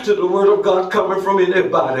 to the word of God coming from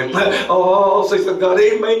anybody. Oh, saints of God,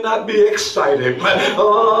 they may not be exciting.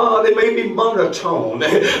 Oh, they may be monotone.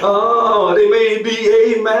 Oh, they may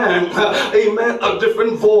be, amen, a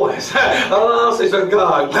different voice. Oh, saints of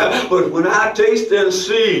God, but when I taste and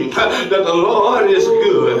see that the Lord is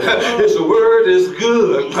good, His word is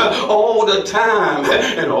good all the time,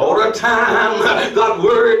 and all the time God's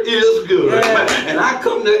word is good. And I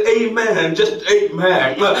come to, amen, just,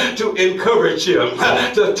 amen, to encourage you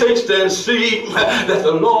to taste and see that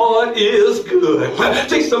the Lord is good.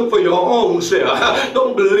 Take some for your own self.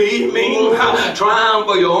 Don't believe me. Try them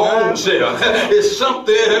for your own self. It's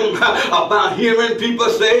something about hearing people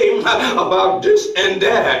say about this and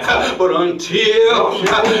that, but until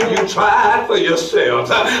you try it for yourself,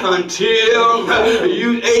 until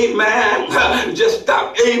you, amen, just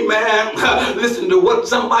stop, amen, listen to what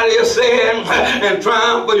somebody is saying and try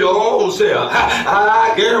them for your own self.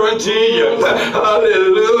 I guarantee you,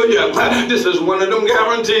 hallelujah, this is one of them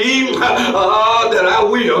guarantees that I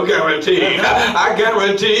will guarantee. I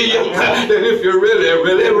guarantee you that if you're really,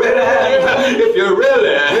 really, really, if you're really,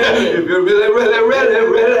 really,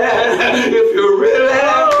 if you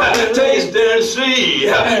really taste and see,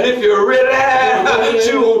 if you really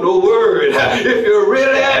chew on the word, if you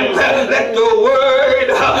really let the word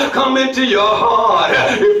come into your heart,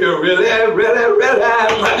 if you really, if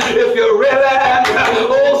you really,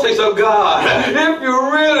 oh, saints of God, if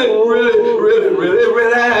you really,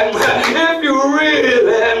 if you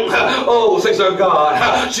really, oh, saints of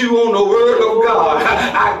God, chew on the word of God,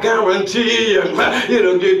 I guarantee you,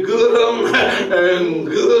 it'll get gooder and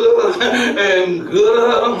gooder and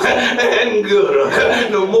gooder and gooder.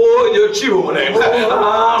 The more you chew on it,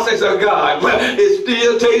 saints of God, it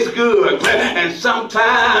still tastes good. And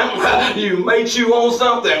sometimes you may chew on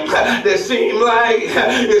something that seems like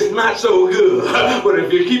it's not so good. But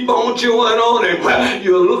if you keep on chewing on it,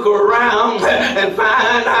 you'll look around and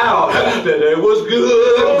find out that it was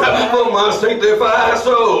good for my sanctified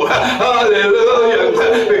soul. Hallelujah.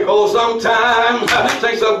 Because sometimes,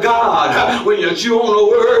 thanks of God, when you chew on the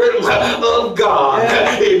word of God,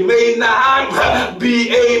 it may not be,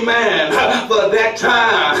 amen, for that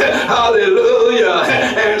time. Hallelujah.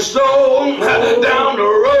 And so down the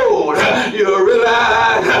road, you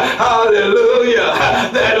realize, hallelujah,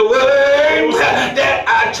 that word that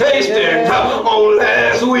I tasted on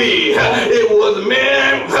last week, it was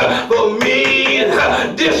meant for me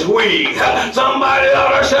this week. Somebody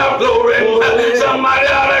ought to shout glory. Somebody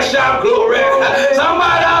ought to shout glory.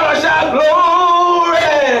 Somebody ought to shout glory.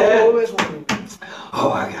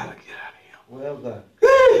 Oh, I gotta get out of here. Well done.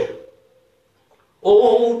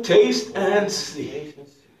 Oh, taste and see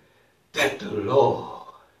that the Lord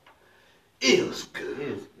is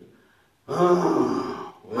good.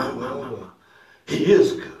 He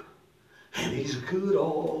is good. And He's good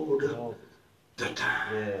all the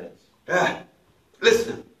time. Yes.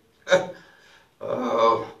 Listen.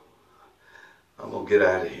 I'm going to get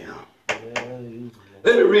out of here.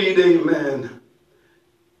 Let me read, amen,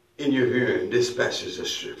 in your hearing this passage of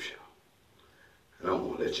scripture. And I'm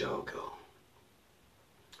going to let y'all go.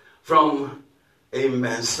 From,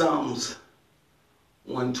 amen, Psalms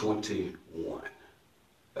 121.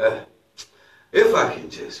 If I can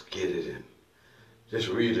just get it and just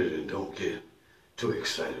read it and don't get too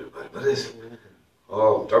excited about it. But it's,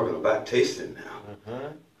 I'm talking about tasting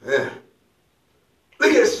now. Yeah.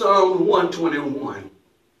 Look at Psalm 121.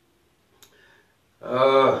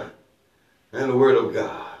 And the Word of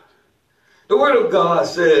God. The Word of God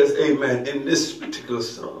says, amen, in this particular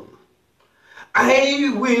psalm,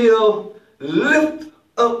 I will lift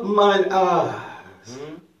up mine eyes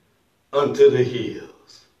unto the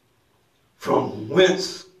hills, from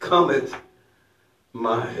whence cometh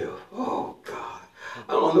my help. Oh, God.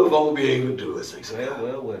 I don't know if I'm going to be able to do it. Thanks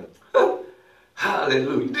Well.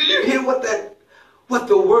 Hallelujah. Did you hear what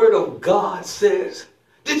the Word of God says?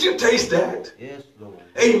 Did you taste that? Yes, Lord.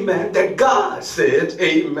 Amen. That God said,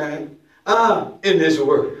 amen, in His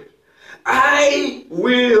Word. I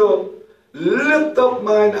will lift up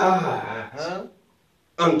mine eyes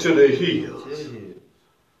unto the hills,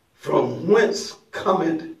 from whence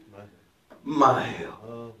cometh my help.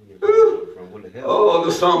 Oh,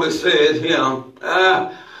 the psalmist said here,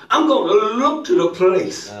 I'm going to look to the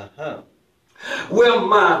place where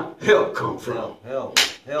my help comes from. Help.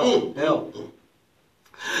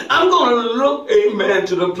 I'm going to look, amen,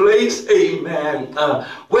 to the place, amen,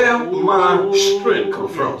 where my strength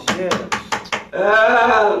comes from.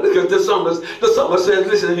 Look at the psalmist. The psalmist says,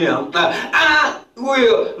 listen to him. I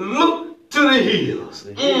will look to the hills.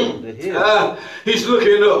 He's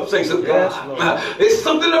looking up, thanks to God. There's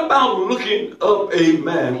something about looking up,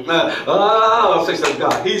 amen. Thanks to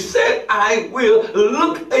God. He said, I will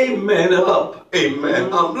look, amen, up,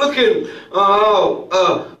 amen. I'm looking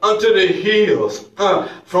unto the hills,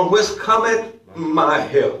 from whence cometh my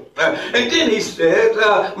help. And then he said,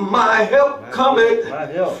 my help cometh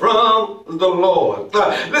from the Lord.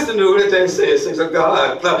 Listen to what it says, things of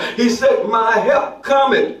God. He said, my help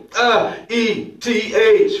cometh,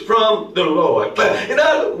 E-T-H, from the Lord. In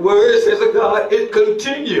other words, says God, it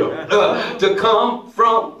continues to come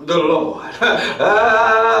from the Lord.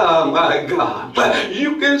 My God.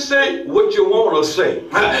 You can say what you want to say.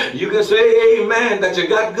 You can say, amen, that you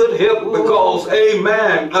got good help because,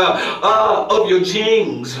 amen, of your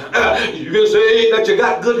genes. You can say that you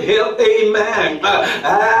got good health, amen,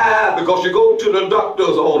 because you go to the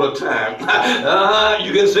doctors all the time.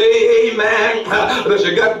 You can say, amen, that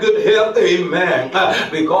you got good health, amen,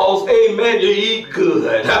 because, amen, you eat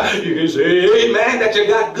good. You can say, amen, that you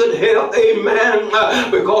got good health, amen,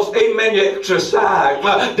 because, amen, you exercise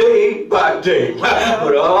day by day.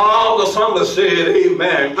 But all the psalmist said,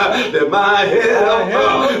 amen, that my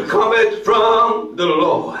help cometh from the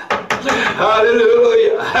Lord.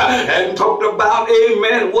 Hallelujah. And talked about,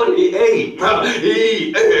 amen, what he ate.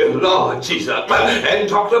 He ate, Lord Jesus. And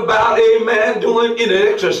talked about, amen, doing any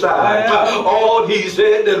exercise. All he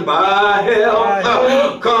said that my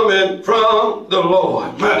help coming from the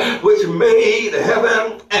Lord, which made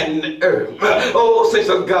heaven and earth. Oh, saints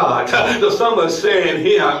of God. The psalmist saying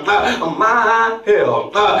here, my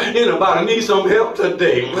help. Anybody need some help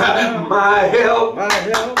today? My help.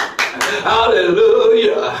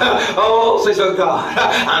 Hallelujah. Oh, saints of God.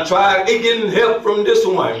 I tried getting help from this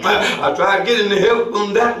one. I tried getting help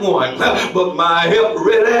from that one. But my help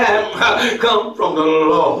really come from the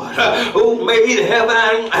Lord, who made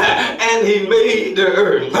heaven and he made the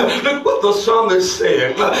earth. Look what the psalmist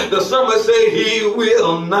said. The psalmist said he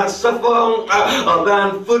will not suffer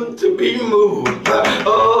thine foot to be moved.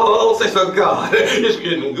 Oh, saints of God. It's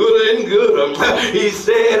getting gooder and gooder. He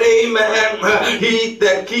said, amen, he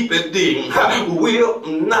that keepeth thee will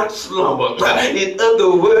not slumber. In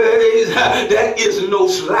other words, there is no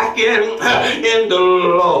slacking in the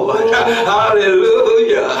Lord.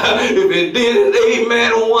 Hallelujah. If he did it,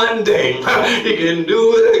 amen, one day, he can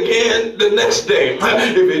do it again the next day.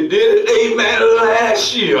 If he did it, amen,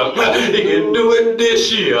 last year, he can do it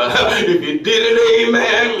this year. If he did it,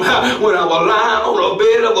 amen, when I was lying on a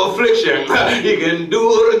bed of affliction, he can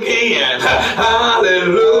do it again.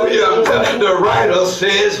 Hallelujah. The writer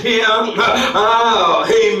says here,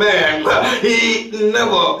 amen,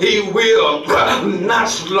 he will not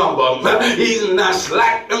slumber. He's not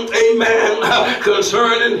slacking, amen,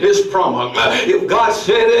 concerning his promise. If God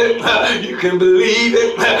said it, you can believe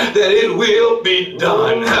it, that it will be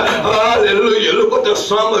done. Hallelujah. Look what the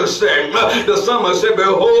psalmist said. The psalmist said,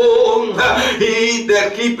 behold, he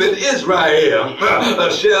that keepeth Israel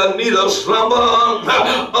shall neither slumber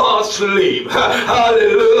or sleep.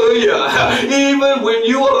 Hallelujah. Even when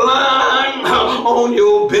you are lying on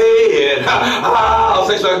your bed, head. Ah,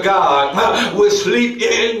 thanks to God, will sleep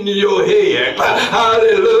in your head.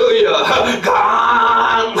 Hallelujah.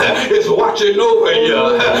 God is watching over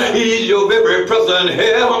you. He's your very present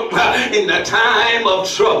help in the time of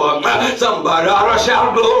trouble. Somebody ought to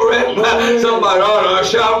shout glory. Somebody ought to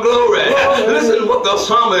shout glory. Listen what the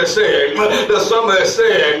psalmist said. The psalmist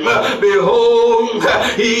said, behold,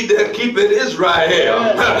 he that keepeth Israel,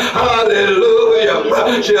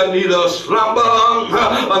 hallelujah, shall neither slumber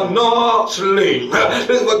nor sleep.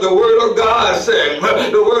 This is what the word of God said.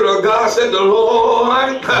 The word of God said, the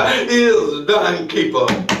Lord is thine keeper.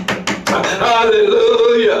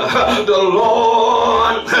 Hallelujah. The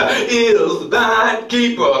Lord is thy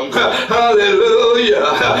keeper. Hallelujah.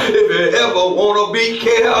 If you ever want to be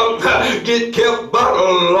kept, get kept by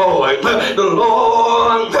the Lord. The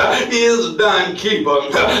Lord is thy keeper.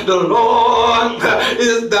 The Lord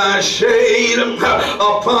is thy shade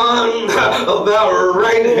upon thy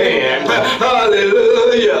right hand.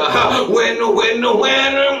 Hallelujah. When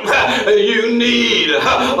you need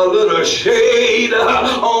a little shade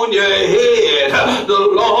on your head, the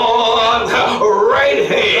Lord's right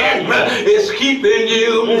hand is keeping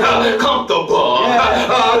you comfortable.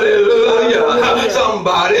 Hallelujah.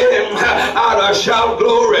 Somebody ought to shout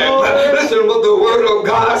glory. Listen what the word of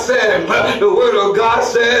God said. The word of God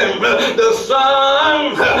said, the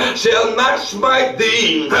sun shall not smite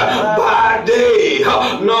thee by day,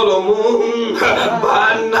 nor the moon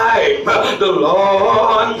by night. The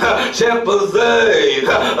Lord shall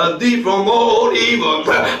preserve thee from all evil.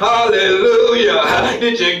 Hallelujah.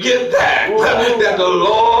 Did you get that? That the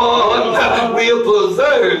Lord will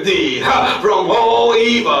preserve thee from all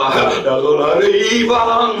evil. There's a lot of evil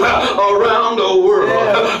around the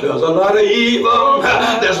world. There's a lot of evil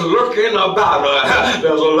that's lurking about us.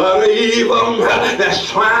 There's a lot of evil that's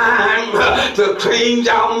trying to change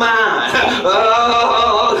our mind.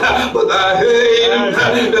 But I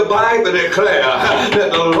heard the Bible declare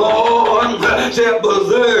that the Lord shall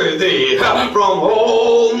preserve thee from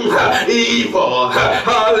all evil.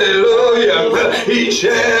 Hallelujah. He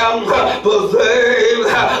shall preserve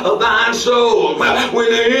thine soul. When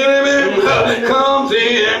the enemy comes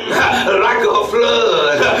in like a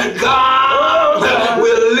flood, God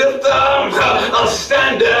will lift up a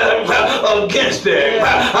standard against him.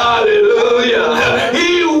 Hallelujah.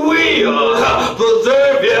 He will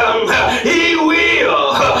preserve you. He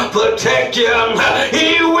will protect you.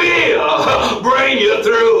 He will bring you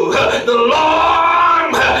through. The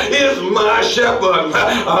Lord is my shepherd.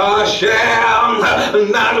 I shall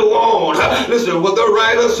not want. Listen what the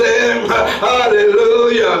writer said.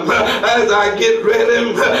 Hallelujah. As I get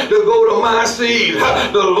ready to go to my seat,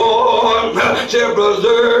 the Lord shall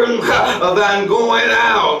preserve thine going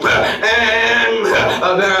out and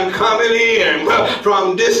thine coming in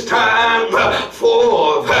from this time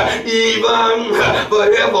forth, even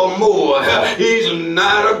forevermore. He's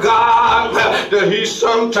not a God that he's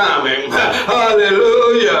sometime.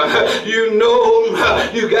 Hallelujah. You know,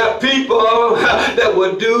 you got people that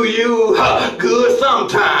will do you good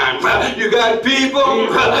sometime. You got people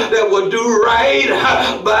that will do right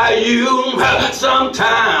by you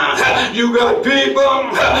sometime. You got people,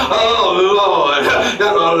 oh Lord,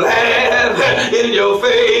 that'll laugh in your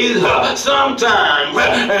face sometime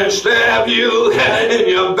and stab you in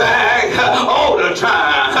your back all the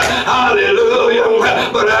time. Hallelujah.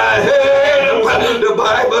 But I heard the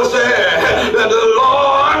Bible say that the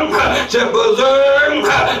Lord shall preserve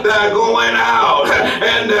their going out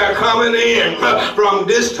and their coming in from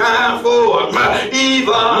this time forth,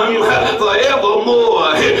 even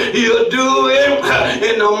forevermore. He'll do it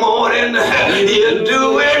in the morning. He'll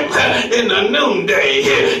do it in the noonday.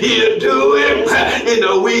 He'll do it in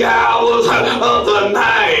the wee hours of the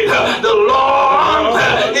night. The Lord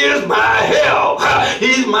is my help.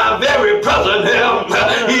 He's my very present help.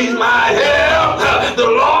 He's my help. The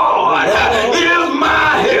Lord is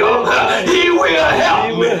my help. He will help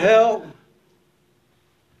me. He will help.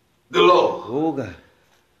 The Lord. Oh God.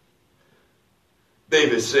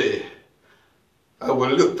 David said, I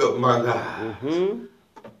will lift up mine eyes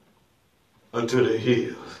unto the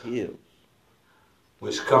hills,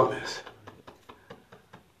 which cometh,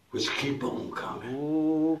 which keep on coming.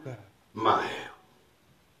 Oh God. My help.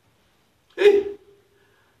 Hey.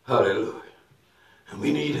 Hallelujah. And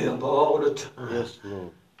we need help all the time. Yes,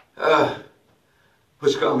 Lord.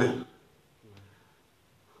 Which coming?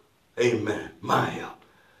 Amen. My help.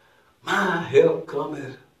 My help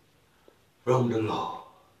cometh from the Lord,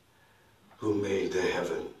 who made the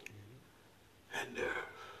heaven and the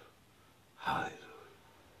earth. Hallelujah.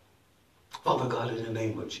 Father God, in the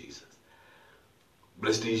name of Jesus,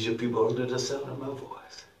 bless these your people under the sound of my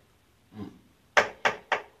voice.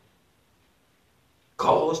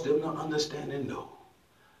 Cause them to understand and know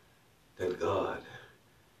that, God,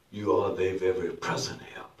 you are their very present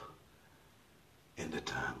help in the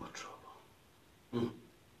time of trouble.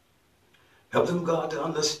 Help them, God, to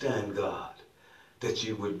understand, God, that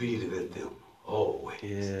you would be with them always.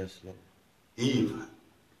 Yes, Lord. Even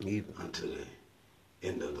Even. until the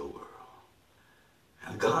end of the world.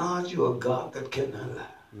 And God, you are God that cannot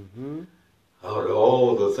lie. Mm-hmm. Out of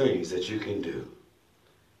all the things that you can do,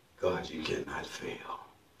 God, you cannot fail.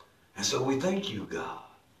 And so we thank you, God,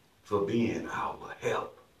 for being our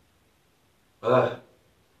help.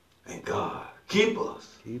 And God, keep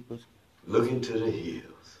us Keep us. looking to the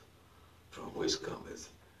hills from which cometh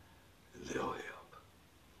their help.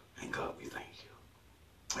 And God, we thank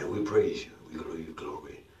you. And we praise you. We give you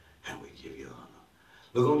glory. And we give you honor.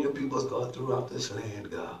 Look on your peoples, God, throughout this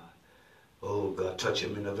land, God. Oh, God, touch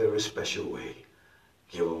them in a very special way.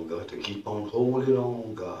 Give them, God, to keep on holding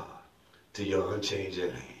on, God, to your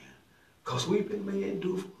unchanging hand. Because weeping may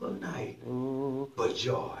endure for a night, but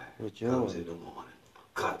joy comes in the morning.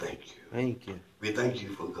 God, thank you. Thank you. We thank you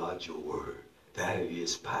for, God, your word. That it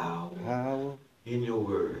is power in your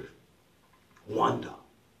word. Wonder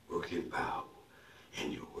working power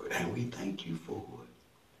in your word. And we thank you for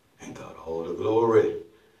it. And God, all the glory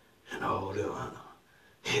and all the honor,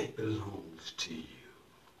 it belongs to you.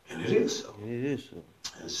 And it is so. It is so.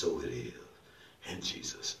 And so it is. In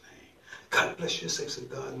Jesus' name. God bless you, saints of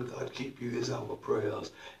God, and God keep you is our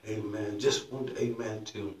prayers. Amen. Just want, amen,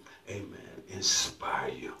 to, amen, inspire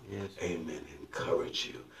you. Yes. Amen. Encourage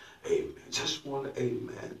you. Amen. Just want,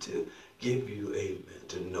 amen, to give you, amen,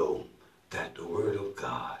 to know that the word of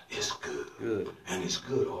God is good. Good. And it's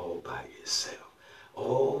good all by itself.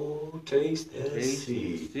 Oh, taste and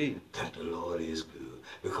see that the Lord is good.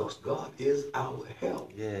 Because God is our help.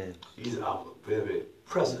 Yes. He's our very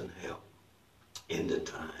present help in the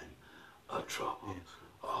time of trouble. Yes.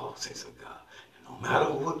 Oh, saints of God. And no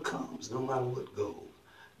matter what comes, no matter what goes,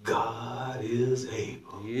 God is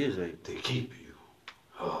able. He is able to keep you.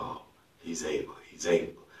 Oh, he's able. He's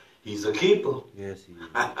able. He's a keeper. Yes, he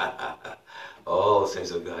is. Oh,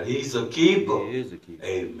 saints of God. He's a keeper. He is a keeper.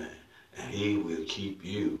 Amen. And he will keep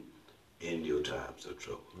you in your times of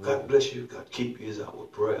trouble. God bless you. God keep you is our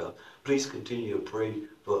prayer. Please continue to pray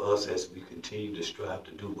for us as we continue to strive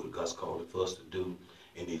to do what God's called for us to do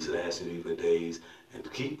in these last and evil days.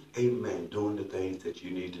 And keep, amen, doing the things that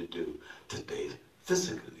you need to do to stay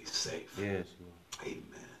physically safe. Yes, Lord.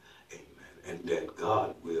 Amen. Amen. And that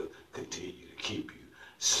God will continue to keep you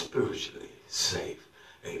spiritually safe.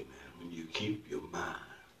 Amen. When you keep your mind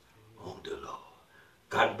on the Lord.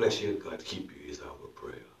 God bless you. God keep you is our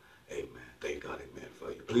prayer. Amen. Thank God, amen,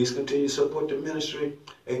 for you. Please continue to support the ministry.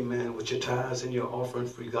 Amen. With your tithes and your offering.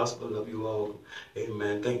 Free gospel. Love you all.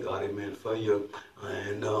 Amen. Thank God, amen, for you.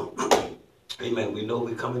 And amen. We know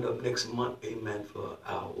we're coming up next month. Amen. For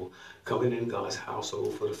our coming in God's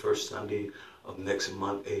household for the first Sunday of next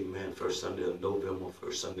month. Amen. First Sunday of November.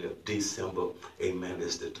 First Sunday of December. Amen.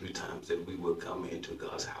 It's the 3 times that we will come into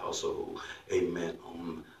God's household. Amen.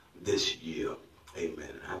 On this year. Amen.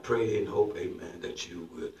 And I pray and hope, amen, that you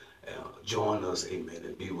would join us, amen,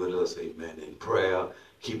 and be with us, amen, in prayer.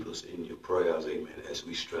 Keep us in your prayers, amen, as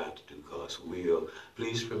we strive to do God's will.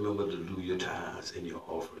 Please remember to do your tithes and your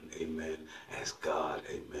offering, amen, as God,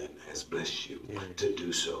 amen, has blessed you to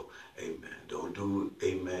do so. Amen. Don't do,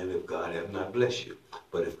 amen, if God have not blessed you.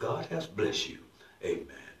 But if God has blessed you, amen,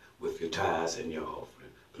 with your tithes and your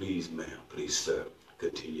offering, please, ma'am, please, sir,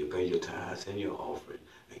 continue to pay your tithes and your offering,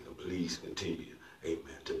 and please continue,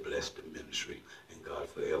 amen, to bless the ministry. And God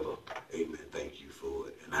forever, amen, thank you for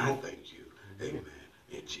it. And I thank you, amen,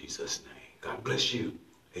 in Jesus' name. God bless you,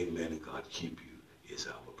 amen, and God keep you is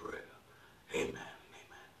our prayer. Amen.